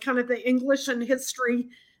 actually, kind of the English and history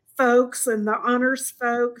folks and the honors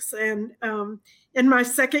folks. And in my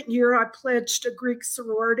second year, I pledged a Greek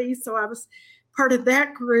sorority. So I was part of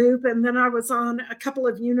that group. And then I was on a couple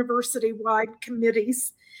of university-wide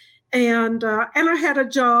committees. And I had a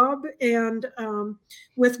job and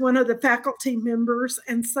with one of the faculty members.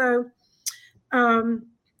 And so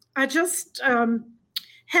I just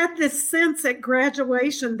had this sense at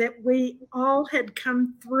graduation that we all had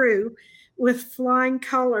come through with flying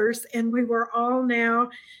colors, and we were all now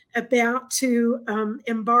about to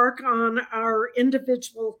embark on our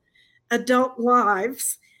individual adult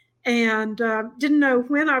lives, and didn't know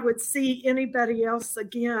when I would see anybody else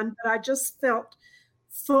again, but I just felt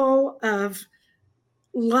full of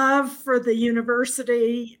love for the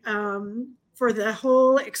university, for the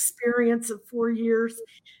whole experience of 4 years,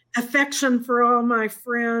 affection for all my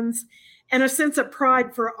friends, and a sense of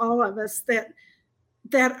pride for all of us that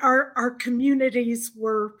our communities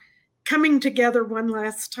were coming together one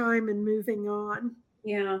last time and moving on.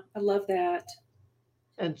 Yeah, I love that.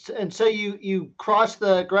 And so you cross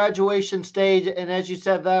the graduation stage, and as you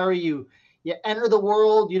said, Valerie, you enter the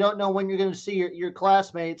world. You don't know when you're going to see your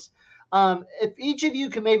classmates. If each of you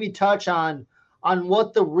can maybe touch on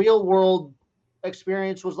what the real world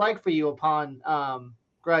experience was like for you upon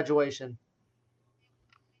graduation.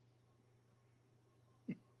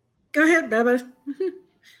 Go ahead, Beba.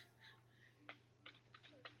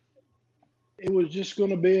 It was just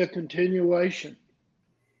going to be a continuation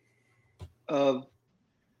of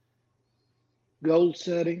goal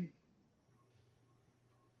setting,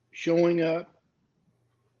 showing up,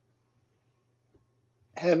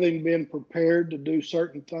 having been prepared to do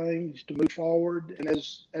certain things to move forward. And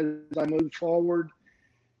as I moved forward,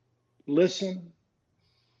 listen,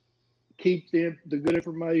 keep the good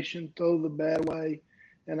information, throw the bad away.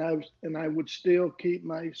 And I would still keep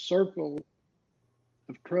my circle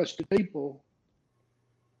of trusted people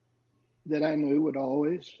that I knew would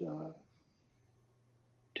always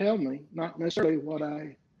tell me, not necessarily what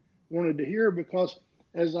I wanted to hear, because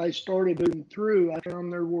as I started moving through, I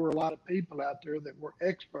found there were a lot of people out there that were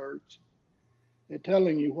experts at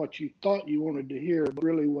telling you what you thought you wanted to hear, but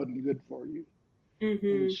really wasn't good for you. Mm-hmm.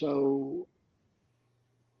 And so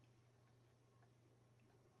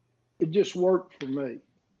it just worked for me.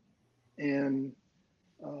 And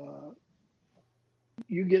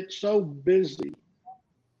you get so busy.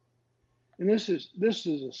 And this is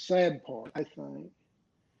a sad part, I think.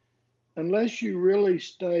 Unless you really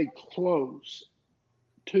stay close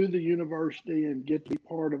to the university and get to be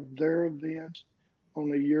part of their events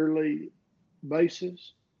on a yearly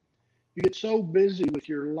basis, you get so busy with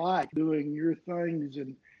your life doing your things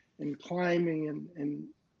and climbing and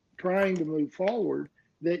trying to move forward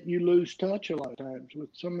that you lose touch a lot of times with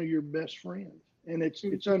some of your best friends. and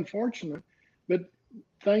it's unfortunate, but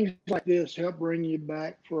things like this help bring you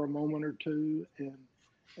back for a moment or two, and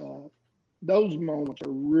those moments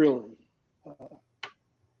are really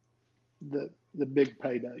the big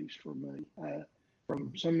paydays for me.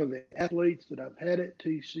 From some of the athletes that I've had at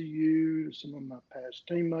TCU to some of my past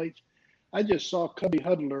teammates, I just saw Cubby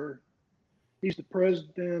Huddler. He's the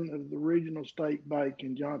president of the regional state bank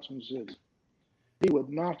in Johnson City. He would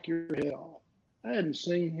knock your head off. I hadn't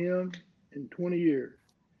seen him in 20 years.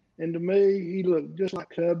 And to me, he looked just like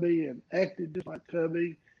Cubby and acted just like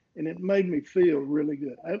Cubby, and it made me feel really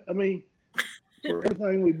good. I mean, for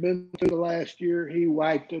everything we've been through the last year, he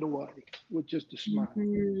wiped it away with just a smile.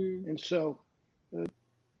 Mm-hmm. And so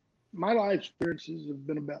my life experiences have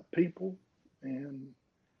been about people, and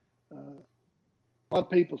a lot of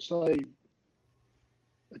people say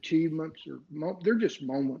achievements they're just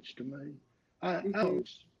moments to me. I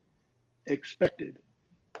was expected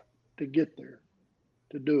to get there,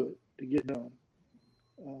 to do it, to get done.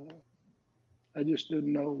 I just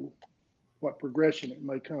didn't know what progression it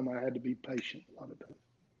may come. I had to be patient a lot of times.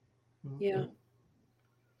 Yeah.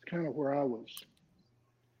 It's kind of where I was.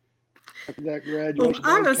 After that graduation,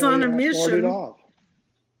 I was on a mission.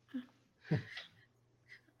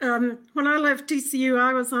 When I left TCU,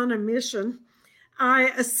 I was on a mission. I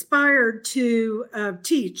aspired to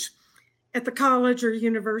teach at the college or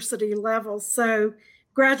university level. So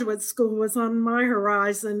graduate school was on my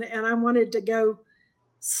horizon, and I wanted to go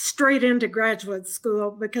straight into graduate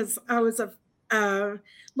school because I was a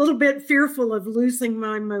little bit fearful of losing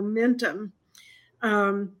my momentum.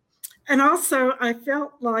 And also I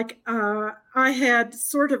felt like I had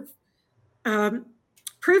sort of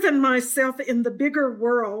proven myself in the bigger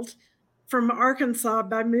world from Arkansas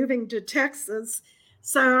by moving to Texas.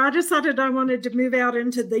 So I decided I wanted to move out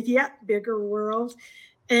into the yet bigger world.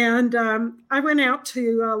 And I went out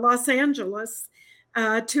to Los Angeles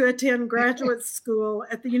to attend graduate school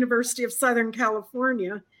at the University of Southern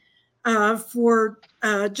California for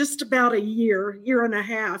just about a year and a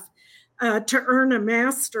half to earn a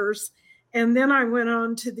master's. And then I went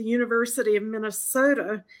on to the University of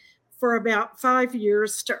Minnesota for about 5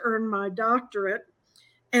 years to earn my doctorate,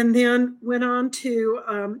 and then went on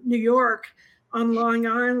to New York on Long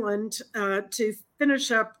Island to finish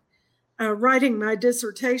up writing my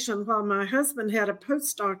dissertation while my husband had a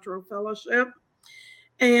postdoctoral fellowship.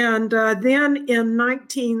 And then in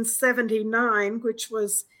 1979, which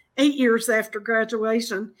was 8 years after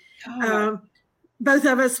graduation, both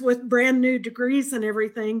of us with brand new degrees and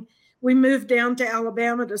everything, we moved down to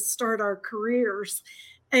Alabama to start our careers.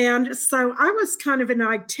 And so I was kind of an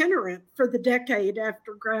itinerant for the decade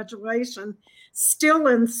after graduation, still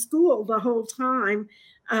in school the whole time,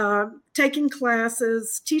 taking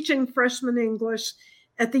classes, teaching freshman English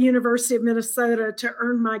at the University of Minnesota to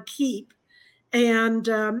earn my keep, and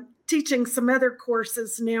teaching some other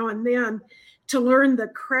courses now and then to learn the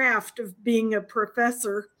craft of being a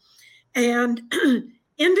professor, and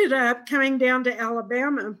ended up coming down to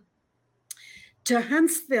Alabama to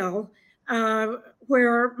Huntsville,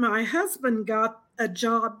 where my husband got a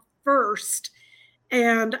job first.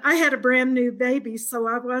 And I had a brand new baby, so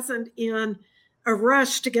I wasn't in a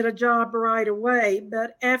rush to get a job right away.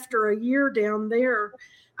 But after a year down there,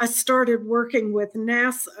 I started working with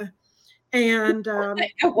NASA. And yeah,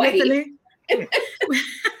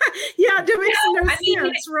 it makes no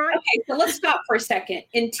sense, right? Okay, so let's stop for a second.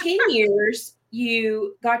 In 10 years,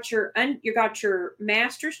 you got your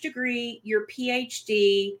master's degree, your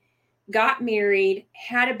PhD, got married,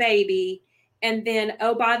 had a baby, and then,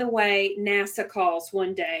 oh, by the way, NASA calls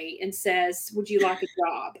one day and says, would you like a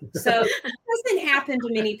job? So it doesn't happen to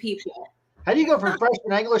many people. How do you go from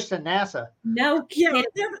freshman English to NASA? No kidding.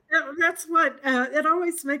 Yeah, that's what, it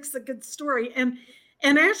always makes a good story. And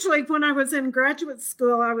actually, when I was in graduate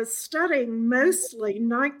school, I was studying mostly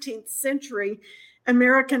 19th century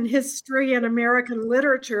American history and American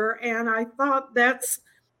literature, and I thought that's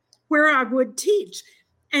where I would teach.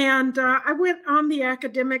 And I went on the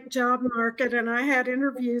academic job market, and I had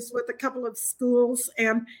interviews with a couple of schools,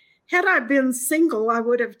 and had I been single, I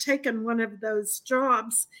would have taken one of those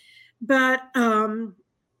jobs. But the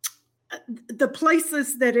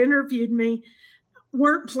places that interviewed me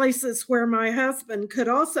weren't places where my husband could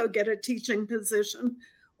also get a teaching position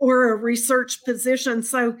or a research position.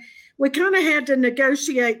 So we kind of had to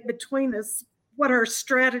negotiate between us what our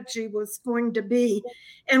strategy was going to be.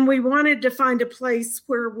 And we wanted to find a place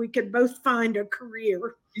where we could both find a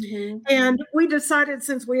career. Mm-hmm. And we decided,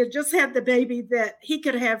 since we had just had the baby, that he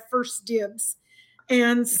could have first dibs.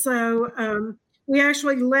 And so we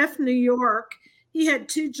actually left New York he had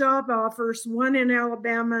 2 job offers, one in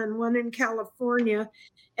Alabama and one in California,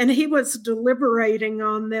 and he was deliberating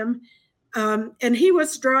on them. And he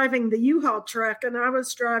was driving the U-Haul truck, and I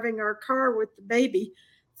was driving our car with the baby,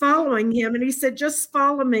 following him. And he said, just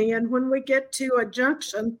follow me. And when we get to a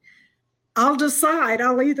junction, I'll decide.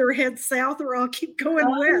 I'll either head south or I'll keep going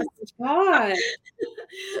west. God.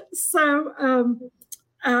 So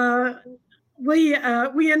we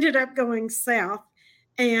ended up going south,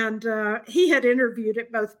 and he had interviewed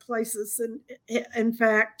at both places, and in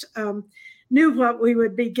fact knew what we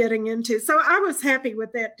would be getting into. So I was happy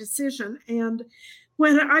with that decision. And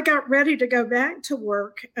when I got ready to go back to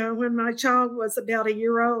work, when my child was about a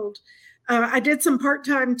year old, I did some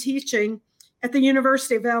part-time teaching at the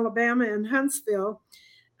University of Alabama in Huntsville,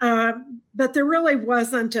 but there really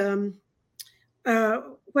wasn't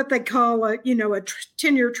what they call a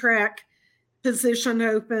tenure track position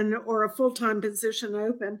open or a full-time position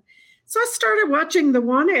open. So I started watching the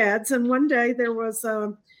want ads, and one day there was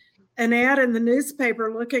an ad in the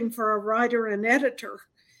newspaper looking for a writer and editor.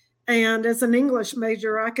 And as an English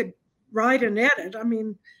major, I could write and edit. I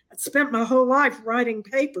mean, I spent my whole life writing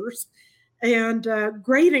papers and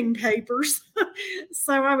grading papers.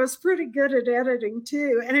 So I was pretty good at editing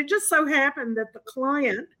too. And it just so happened that the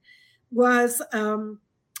client was a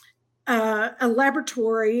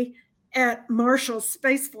laboratory at Marshall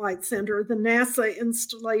Space Flight Center, the NASA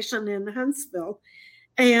installation in Huntsville.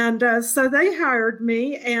 And so they hired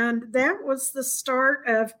me, and that was the start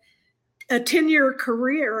of a 10-year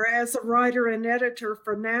career as a writer and editor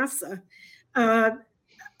for NASA.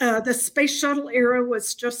 The space shuttle era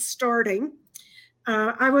was just starting.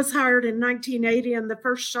 I was hired in 1980, and the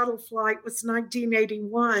first shuttle flight was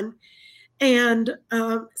 1981. And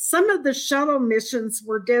some of the shuttle missions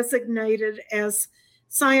were designated as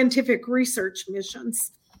scientific research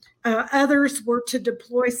missions. Others were to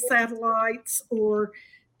deploy satellites or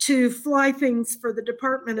to fly things for the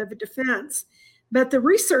Department of Defense. But the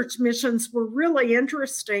research missions were really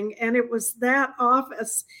interesting, and it was that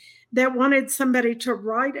office that wanted somebody to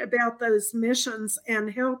write about those missions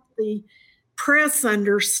and help the press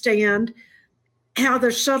understand how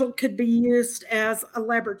the shuttle could be used as a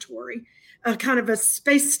laboratory, a kind of a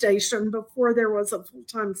space station before there was a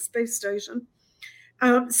full-time space station.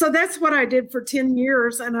 So that's what I did for 10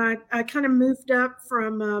 years. And I kind of moved up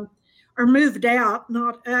from, moved out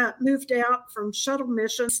from shuttle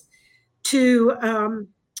missions to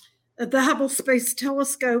the Hubble Space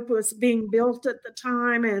Telescope was being built at the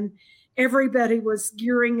time, and everybody was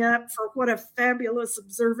gearing up for what a fabulous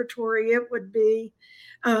observatory it would be.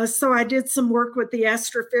 So I did some work with the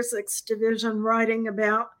Astrophysics Division, writing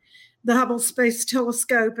about the Hubble Space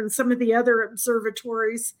Telescope and some of the other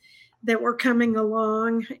observatories that were coming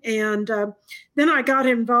along. And then I got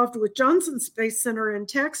involved with Johnson Space Center in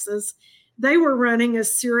Texas. They were running a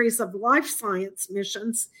series of life science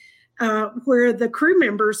missions where the crew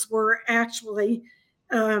members were actually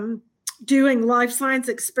doing life science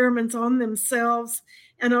experiments on themselves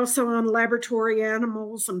and also on laboratory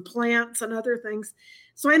animals and plants and other things.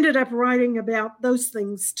 So I ended up writing about those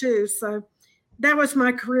things too. So that was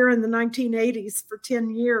my career in the 1980s for 10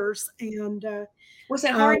 years. And was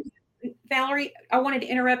it hard? Valerie, I wanted to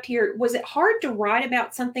interrupt here. Was it hard to write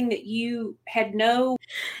about something that you had no?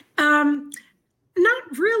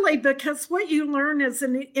 Not really, because what you learn as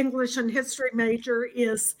an English and history major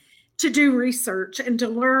is to do research and to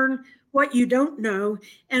learn what you don't know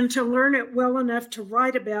and to learn it well enough to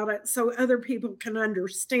write about it so other people can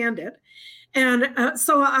understand it. And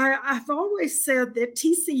so I've always said that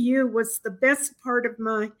TCU was the best part of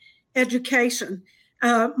my education.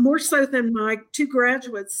 More so than my 2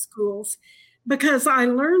 graduate schools, because I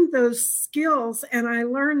learned those skills and I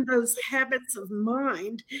learned those habits of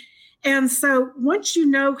mind. And so once you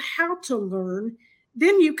know how to learn,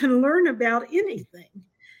 then you can learn about anything.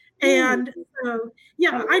 And so,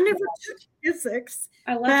 yeah, I never took physics,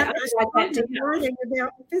 but I started writing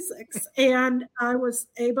about physics, and I was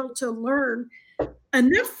able to learn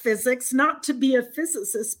enough physics not to be a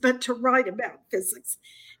physicist, but to write about physics.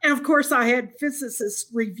 And of course, I had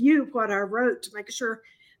physicists review what I wrote to make sure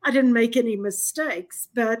I didn't make any mistakes.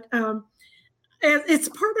 But it's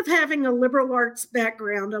part of having a liberal arts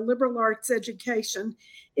background, a liberal arts education,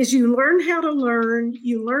 is you learn how to learn,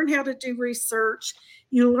 you learn how to do research,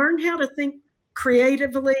 you learn how to think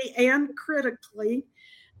creatively and critically,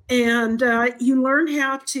 and you learn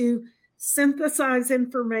how to synthesize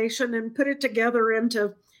information and put it together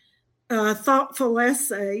into thoughtful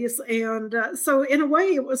essays. And so in a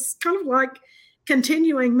way, it was kind of like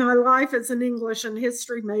continuing my life as an English and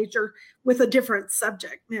history major with a different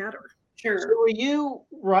subject matter. Sure. So were you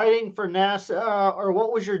writing for NASA, or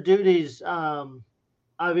what was your duties?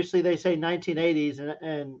 Obviously, they say 1980s,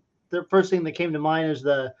 and the first thing that came to mind is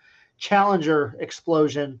the Challenger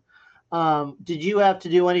explosion. Did you have to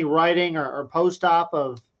do any writing or post-op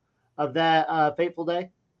of that fateful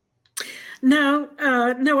day? No,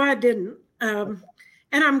 no, I didn't. And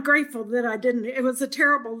I'm grateful that I didn't. It was a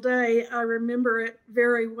terrible day. I remember it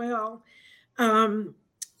very well. And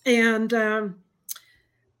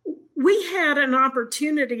we had an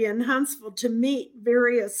opportunity in Huntsville to meet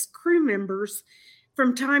various crew members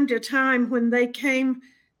from time to time when they came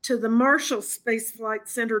to the Marshall Space Flight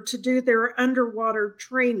Center to do their underwater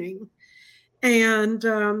training. And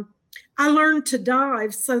I learned to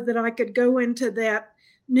dive so that I could go into that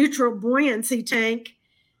neutral buoyancy tank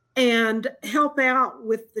and help out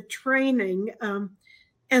with the training.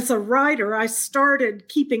 As a writer, I started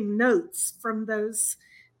keeping notes from those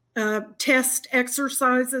test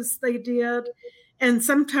exercises they did, and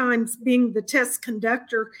sometimes being the test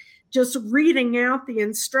conductor, just reading out the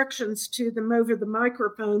instructions to them over the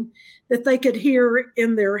microphone that they could hear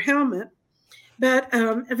in their helmet. But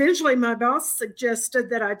eventually my boss suggested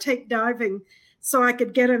that I take diving so I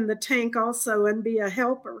could get in the tank also and be a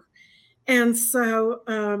helper. And so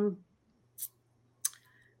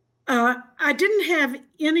I didn't have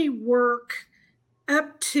any work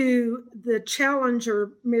up to the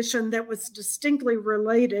Challenger mission that was distinctly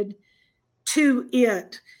related to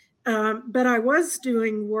it. But I was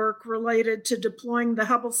doing work related to deploying the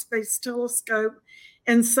Hubble Space Telescope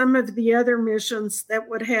and some of the other missions that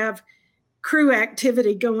would have crew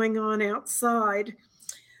activity going on outside.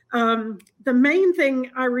 The main thing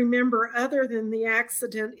I remember, other than the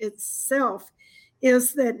accident itself,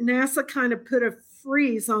 is that NASA kind of put a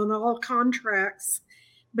freeze on all contracts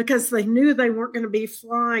because they knew they weren't going to be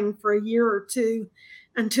flying for a year or two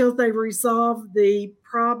until they resolved the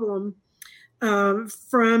problem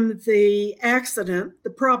from the accident, the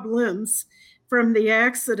problems from the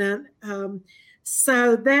accident.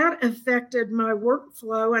 So that affected my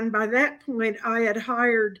workflow. And by that point, I had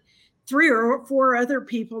hired 3 or 4 other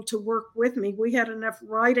people to work with me. We had enough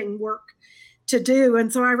writing work to do.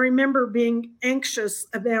 And so I remember being anxious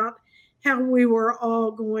about how we were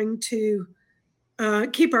all going to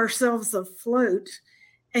keep ourselves afloat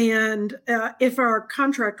and if our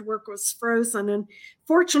contract work was frozen. And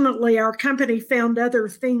fortunately, our company found other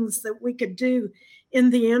things that we could do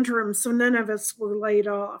in the interim, so none of us were laid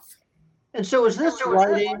off. And so is this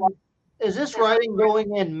writing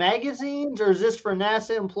going in magazines, or is this for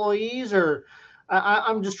NASA employees? Or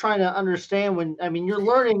I'm just trying to understand you're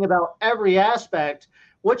learning about every aspect.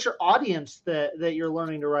 What's your audience that you're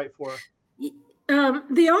learning to write for?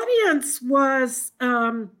 The audience was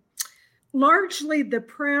largely the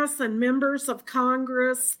press and members of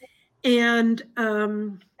Congress and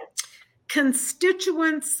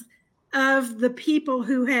constituents of the people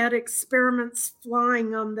who had experiments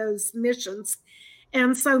flying on those missions.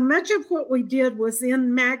 And so much of what we did was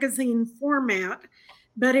in magazine format,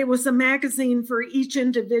 but it was a magazine for each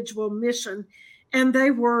individual mission. And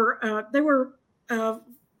they were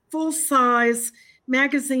full-size,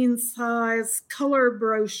 magazine-size color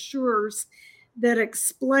brochures that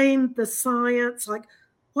explained the science, like,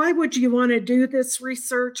 why would you want to do this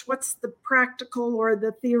research? What's the practical or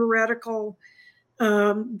the theoretical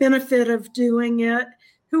benefit of doing it?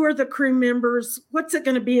 Who are the crew members? What's it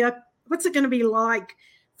going to be like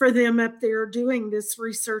for them up there doing this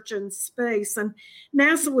research in space? And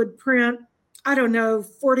NASA would print,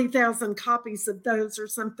 40,000 copies of those or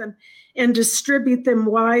something, and distribute them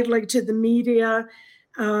widely to the media,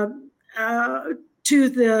 to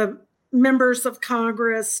the members of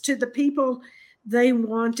Congress, to the people they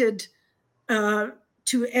wanted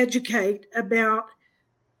to educate about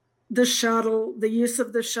the shuttle, the use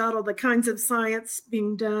of the shuttle, the kinds of science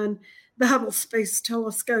being done, the Hubble Space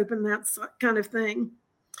Telescope, and that kind of thing.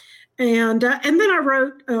 And then I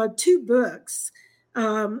wrote 2 books.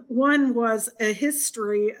 One was a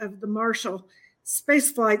history of the Marshall Space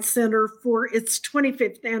Flight Center for its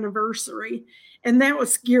 25th anniversary, and that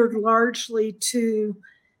was geared largely to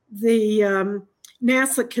the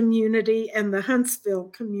NASA community and the Huntsville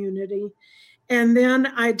community. And then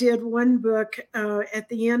I did one book at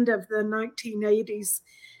the end of the 1980s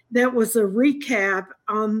that was a recap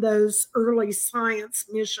on those early science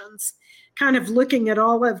missions, kind of looking at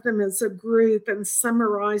all of them as a group and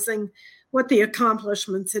summarizing what the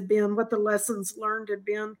accomplishments had been, what the lessons learned had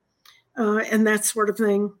been, and that sort of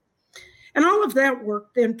thing. And all of that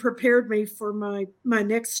work then prepared me for my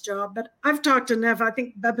next job. But I've talked enough. I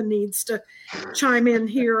think Bubba needs to chime in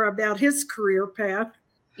here about his career path.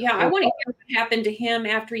 Yeah, I want to hear what happened to him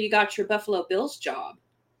after you got your Buffalo Bills job.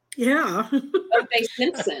 Yeah. O.J.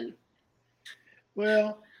 Simpson.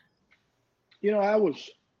 Well, you know, I was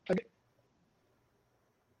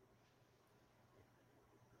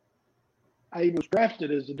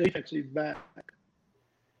drafted as a defensive back,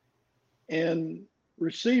 and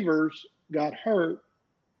receivers got hurt,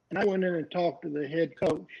 and I went in and talked to the head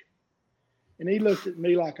coach, and he looked at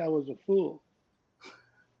me like I was a fool.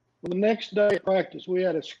 Well, the next day at practice, we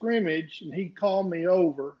had a scrimmage, and he called me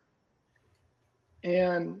over,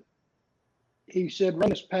 and he said, "Run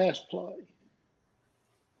this pass play."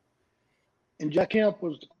 And Jack Kemp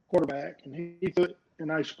was the quarterback, and he threw it,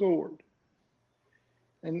 and I scored.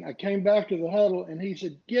 And I came back to the huddle, and he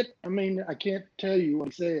said, I can't tell you what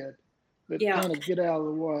he said, but kind of get out of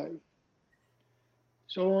the way.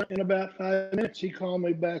 So in about 5 minutes, he called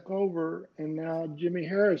me back over, and now Jimmy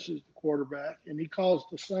Harris is the quarterback, and he calls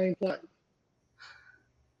the same play.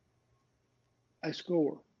 I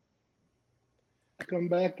score. I come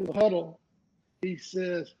back to the huddle. He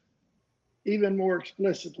says, even more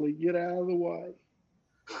explicitly, get out of the way.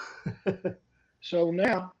 So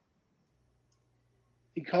now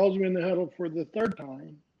he calls me in the huddle for the third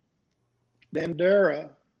time. Bandera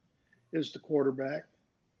is the quarterback,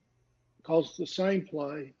 calls the same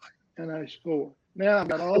play, and I score. Now I've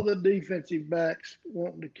got all the defensive backs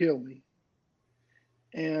wanting to kill me.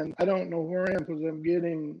 And I don't know where I am because I'm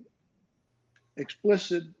getting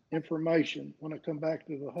explicit information when I come back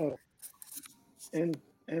to the huddle.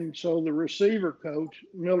 And so the receiver coach,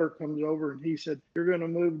 Miller, comes over and he said, "You're going to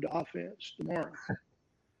move to offense tomorrow."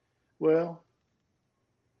 Well,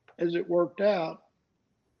 as it worked out,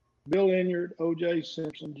 Bill Enyart, O.J.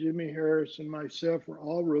 Simpson, Jimmy Harris, and myself were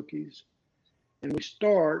all rookies. And we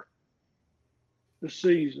start the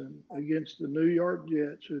season against the New York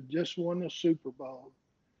Jets, who had just won the Super Bowl.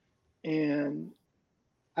 And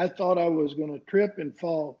I thought I was going to trip and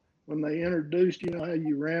fall when they introduced, you know, how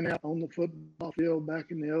you ran out on the football field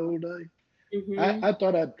back in the old days. Mm-hmm. I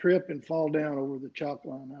thought I'd trip and fall down over the chalk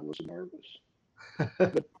line. I was nervous.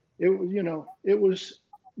 But it was, you know, that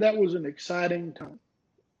was an exciting time.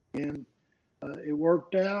 And it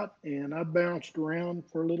worked out, and I bounced around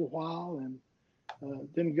for a little while, and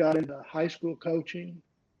then got into high school coaching,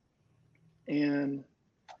 and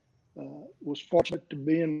was fortunate to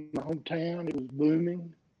be in my hometown. It was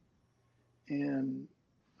booming, and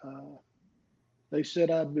they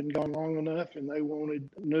said I'd been gone long enough, and they wanted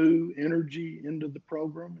new energy into the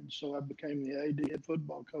program, and so I became the AD head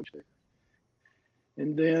football coach there.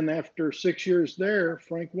 And then after 6 years there,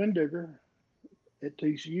 Frank Wendiger at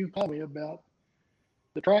TCU called me about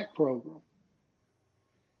the track program.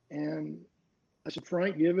 And I said,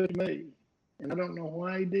 "Frank, give it to me." And I don't know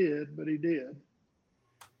why he did, but he did.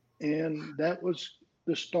 And that was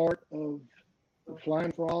the start of the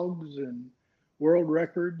Flying Frogs and world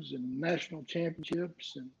records and national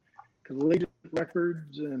championships and collegiate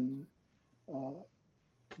records and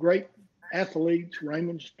great athletes,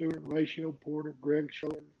 Raymond Stewart, Ratio Porter, Greg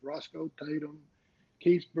Schiller, Roscoe Tatum,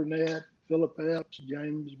 Keith Burnett, Philip Epps,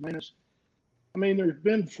 James Maness. I mean, there's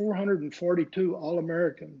been 442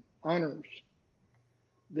 All-American honors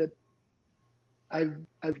that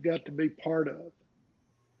I've got to be part of,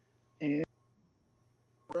 and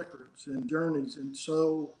records and journeys. And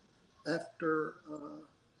so after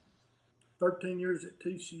 13 years at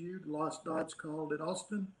TCU, the Lost Dodge called at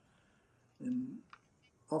Austin and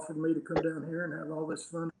offered me to come down here and have all this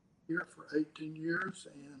fun here for 18 years.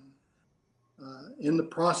 And in the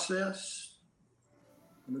process,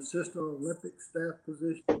 an assistant Olympic staff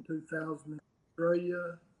position in 2000 in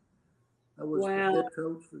Australia. I was the head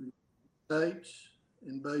coach for the States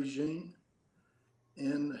in Beijing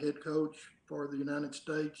and the head coach for the United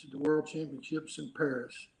States at the World Championships in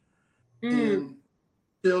Paris. And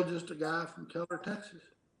still just a guy from Keller, Texas,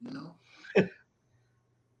 you know.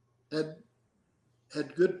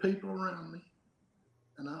 Had good people around me,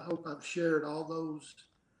 and I hope I've shared all those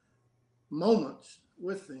moments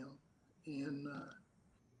with them. And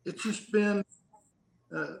it's just been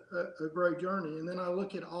a great journey. And then I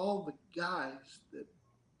look at all the guys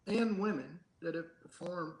and women that have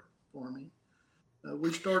performed for me.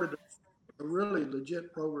 We started a really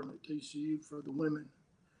legit program at TCU for the women.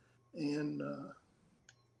 And,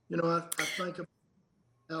 you know, I think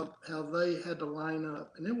about how they had to line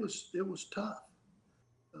up. And it was tough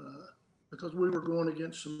because we were going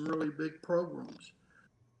against some really big programs.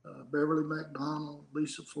 Beverly McDonald,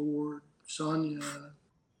 Lisa Ford, Sonia.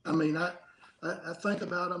 I mean, I think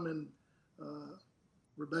about them, and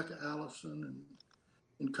Rebecca Allison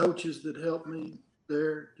and coaches that helped me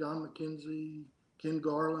there, John McKenzie, Ken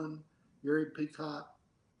Garland, Gary Peacock.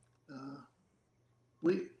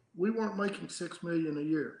 We weren't making $6 million a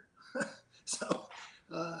year. So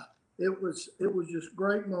It was just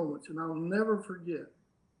great moments, and I'll never forget.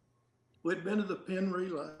 We'd been to the Penn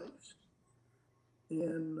Relays,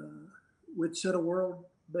 and we'd set a world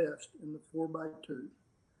best in the 4x2.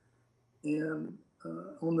 And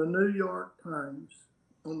on the New York Times,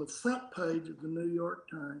 on the front page of the New York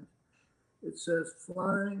Times, it says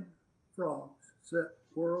Flying Frogs set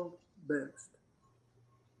world best.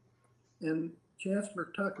 And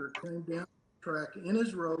Chancellor Tucker came down the track in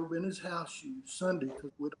his robe, in his house shoes, Sunday,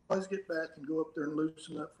 because we'd always get back and go up there and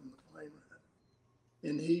loosen up from the plane ride.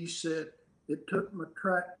 And he said, it took my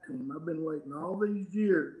track team. I've been waiting all these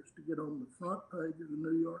years to get on the front page of the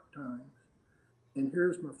New York Times. And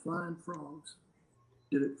here's my Flying Frogs.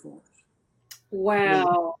 Did it for us.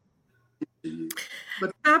 Wow.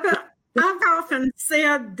 But I've often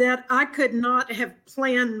said that I could not have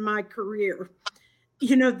planned my career.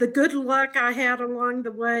 You know, the good luck I had along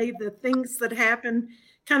the way, the things that happened,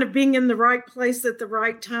 kind of being in the right place at the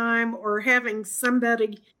right time, or having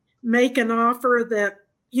somebody make an offer that,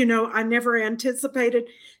 you know, I never anticipated.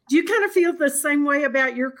 Do you kind of feel the same way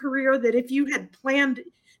about your career, that if you had planned,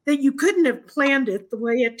 that you couldn't have planned it the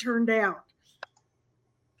way it turned out?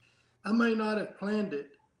 I may not have planned it,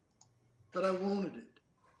 but I wanted it.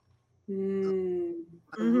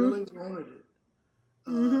 I really wanted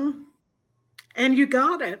it. And you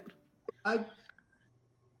got it. I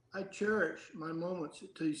cherish my moments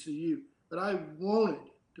at TCU, but I wanted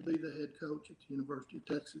to be the head coach at the University of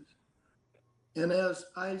Texas. And as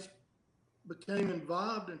I became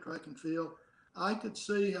involved in track and field, I could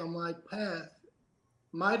see how my path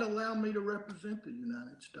might allow me to represent the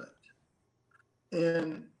United States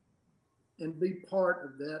and be part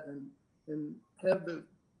of that, and have the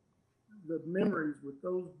memories with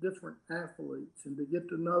those different athletes, and to get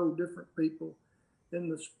to know different people in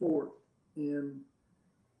the sport. And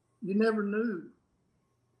you never knew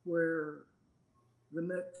where the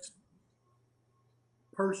next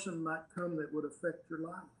person might come that would affect your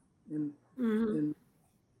life. And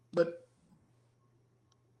but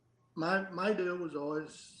my deal was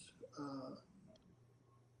always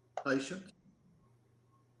patience.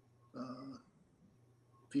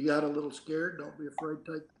 If you got a little scared, don't be afraid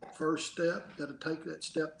to take the first step. You got to take that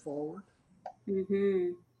step forward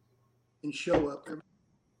and show up.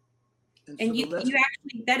 And so you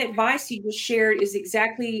actually, that advice you just shared is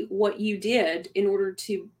exactly what you did in order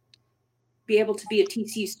to be able to be a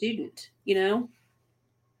TCU student, you know?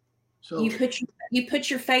 So you put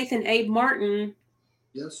your faith in Abe Martin.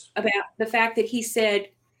 Yes. About the fact that he said,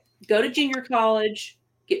 go to junior college,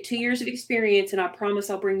 get 2 years of experience, and I promise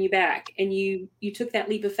I'll bring you back. And you took that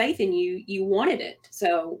leap of faith, and you wanted it.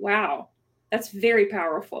 So, wow, that's very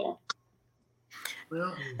powerful.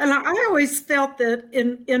 Well, and I always felt that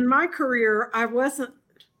in my career, I was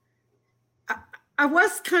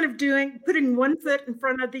kind of putting one foot in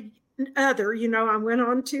front of the other. You know, I went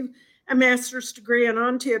on to a master's degree and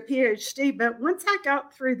on to a PhD. But once I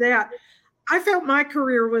got through that, I felt my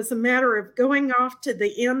career was a matter of going off to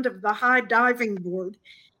the end of the high diving board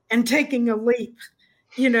and taking a leap.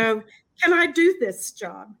 You know, can I do this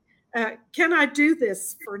job? Can I do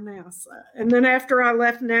this for NASA? And then after I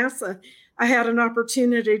left NASA, I had an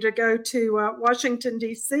opportunity to go to Washington,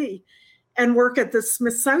 D.C. and work at the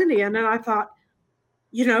Smithsonian. And I thought,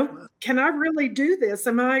 you know, can I really do this?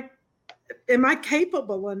 Am I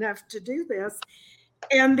capable enough to do this?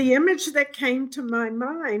 And the image that came to my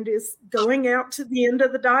mind is going out to the end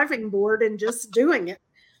of the diving board and just doing it.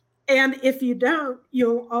 And if you don't,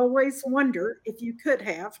 you'll always wonder if you could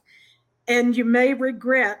have, and you may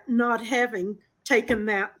regret not having taken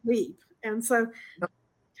that leap. And so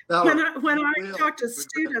when I talk to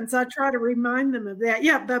students, I try to remind them of that.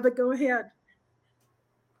 Yeah, Bubba, go ahead.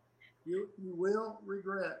 You will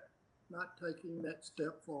regret not taking that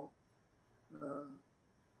step forward.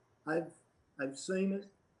 I've seen it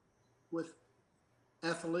with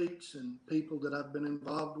athletes and people that I've been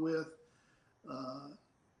involved with.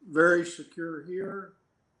 Very secure here,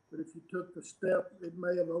 but if you took the step, it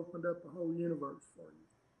may have opened up a whole universe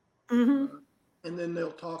for you. And then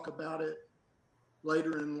they'll talk about it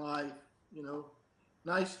later in life. You know,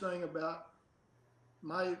 nice thing about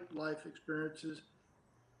my life experiences,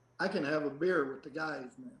 I can have a beer with the guys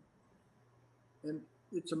now, and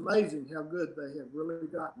it's amazing how good they have really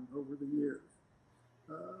gotten over the years.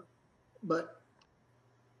 But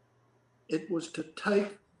it was to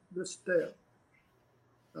take the step,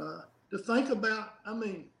 to think about, I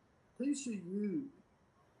mean, TCU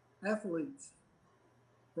athletes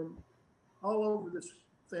from all over this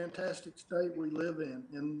fantastic state we live in,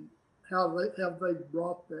 and how they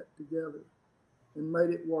brought that together and made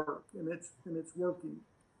it work, and it's working.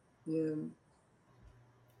 And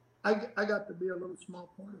I got to be a little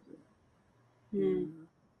small part of it. Mm.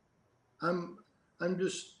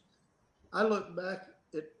 I look back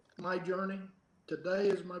at my journey. Today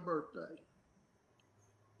is my birthday.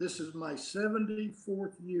 This is my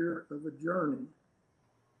 74th year of a journey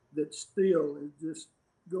that still is just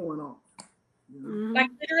going on. You know? Mhm. Like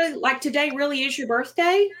literally, like today really is your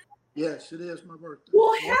birthday? Yes, it is my birthday.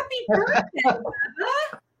 Well, happy birthday,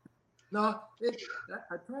 Bubba. No,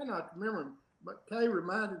 I try not to remember them, but Kay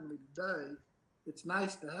reminded me today, it's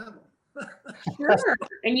nice to have them. Sure.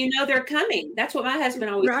 And you know they're coming. That's what my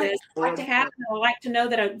husband always Right. says. I like to have them. I like to know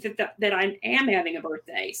that I am having a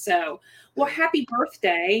birthday. So, well, happy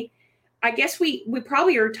birthday. I guess we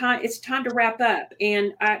probably are time. It's time to wrap up.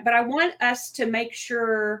 But I want us to make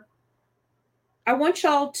sure. I want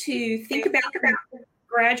y'all to think about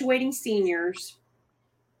graduating seniors.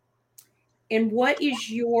 And what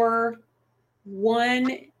is your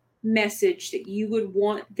one message that you would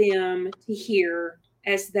want them to hear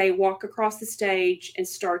as they walk across the stage and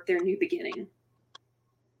start their new beginning?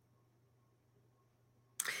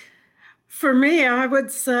 For me, I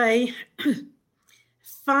would say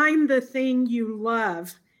find the thing you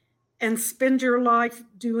love and spend your life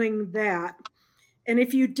doing that. And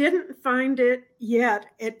if you didn't find it yet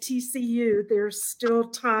at TCU, there's still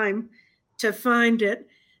time to find it.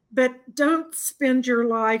 But don't spend your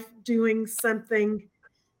life doing something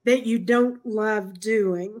that you don't love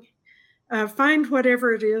doing. Find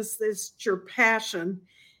whatever it is that's your passion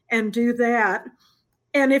and do that.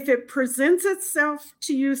 And if it presents itself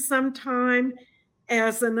to you sometime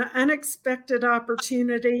as an unexpected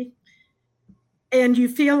opportunity and you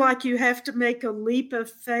feel like you have to make a leap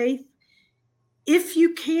of faith, if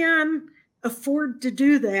you can afford to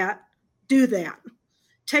do that, do that.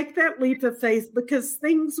 Take that leap of faith because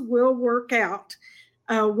things will work out.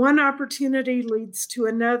 One opportunity leads to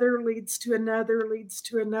another, leads to another, leads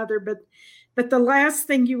to another. But the last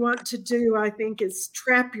thing you want to do, I think, is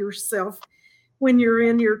trap yourself when you're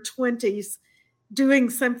in your 20s doing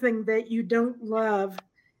something that you don't love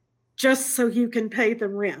just so you can pay the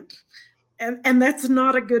rent. And that's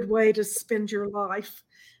not a good way to spend your life.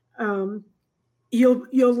 You'll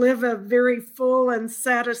live a very full and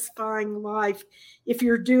satisfying life if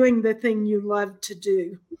you're doing the thing you love to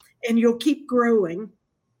do, and you'll keep growing.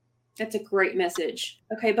 That's a great message.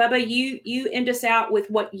 Okay, Bubba, you end us out with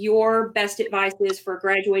what your best advice is for a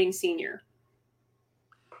graduating senior.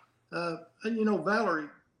 Valerie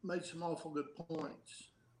made some awful good points.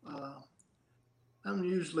 I'm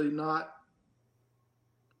usually not,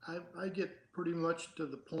 I get pretty much to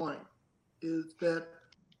the point, is that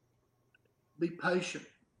be patient.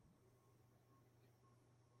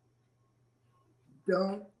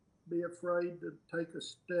 Don't be afraid to take a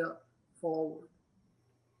step forward.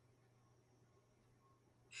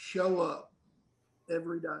 Show up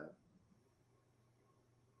every day.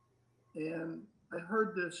 And I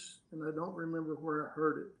heard this, and I don't remember where I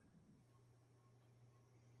heard it,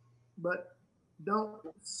 but don't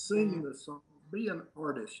sing the song. Be an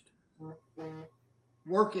artist.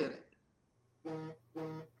 Work at it.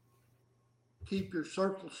 Keep your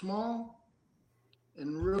circle small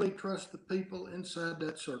and really trust the people inside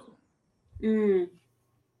that circle. Mm.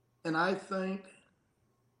 And I think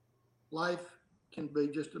life can be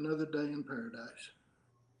just another day in paradise.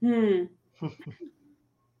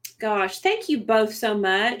 Gosh, thank you both so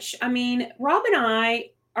much. I mean, Rob and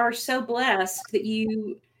I are so blessed that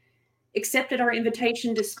you accepted our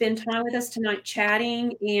invitation to spend time with us tonight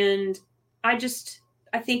chatting. And I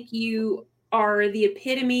think you are the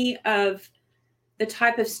epitome of the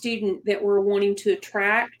type of student that we're wanting to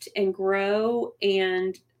attract and grow.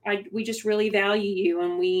 And we just really value you,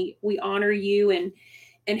 and we honor you, and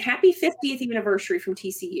happy 50th anniversary from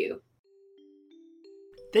TCU.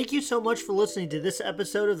 Thank you so much for listening to this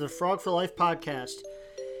episode of the Frog for Life podcast.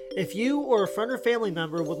 If you or a friend or family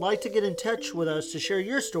member would like to get in touch with us to share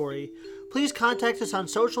your story, please contact us on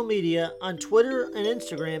social media on Twitter and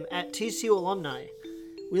Instagram at TCU Alumni.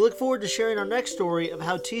 We look forward to sharing our next story of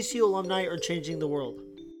how TCU alumni are changing the world.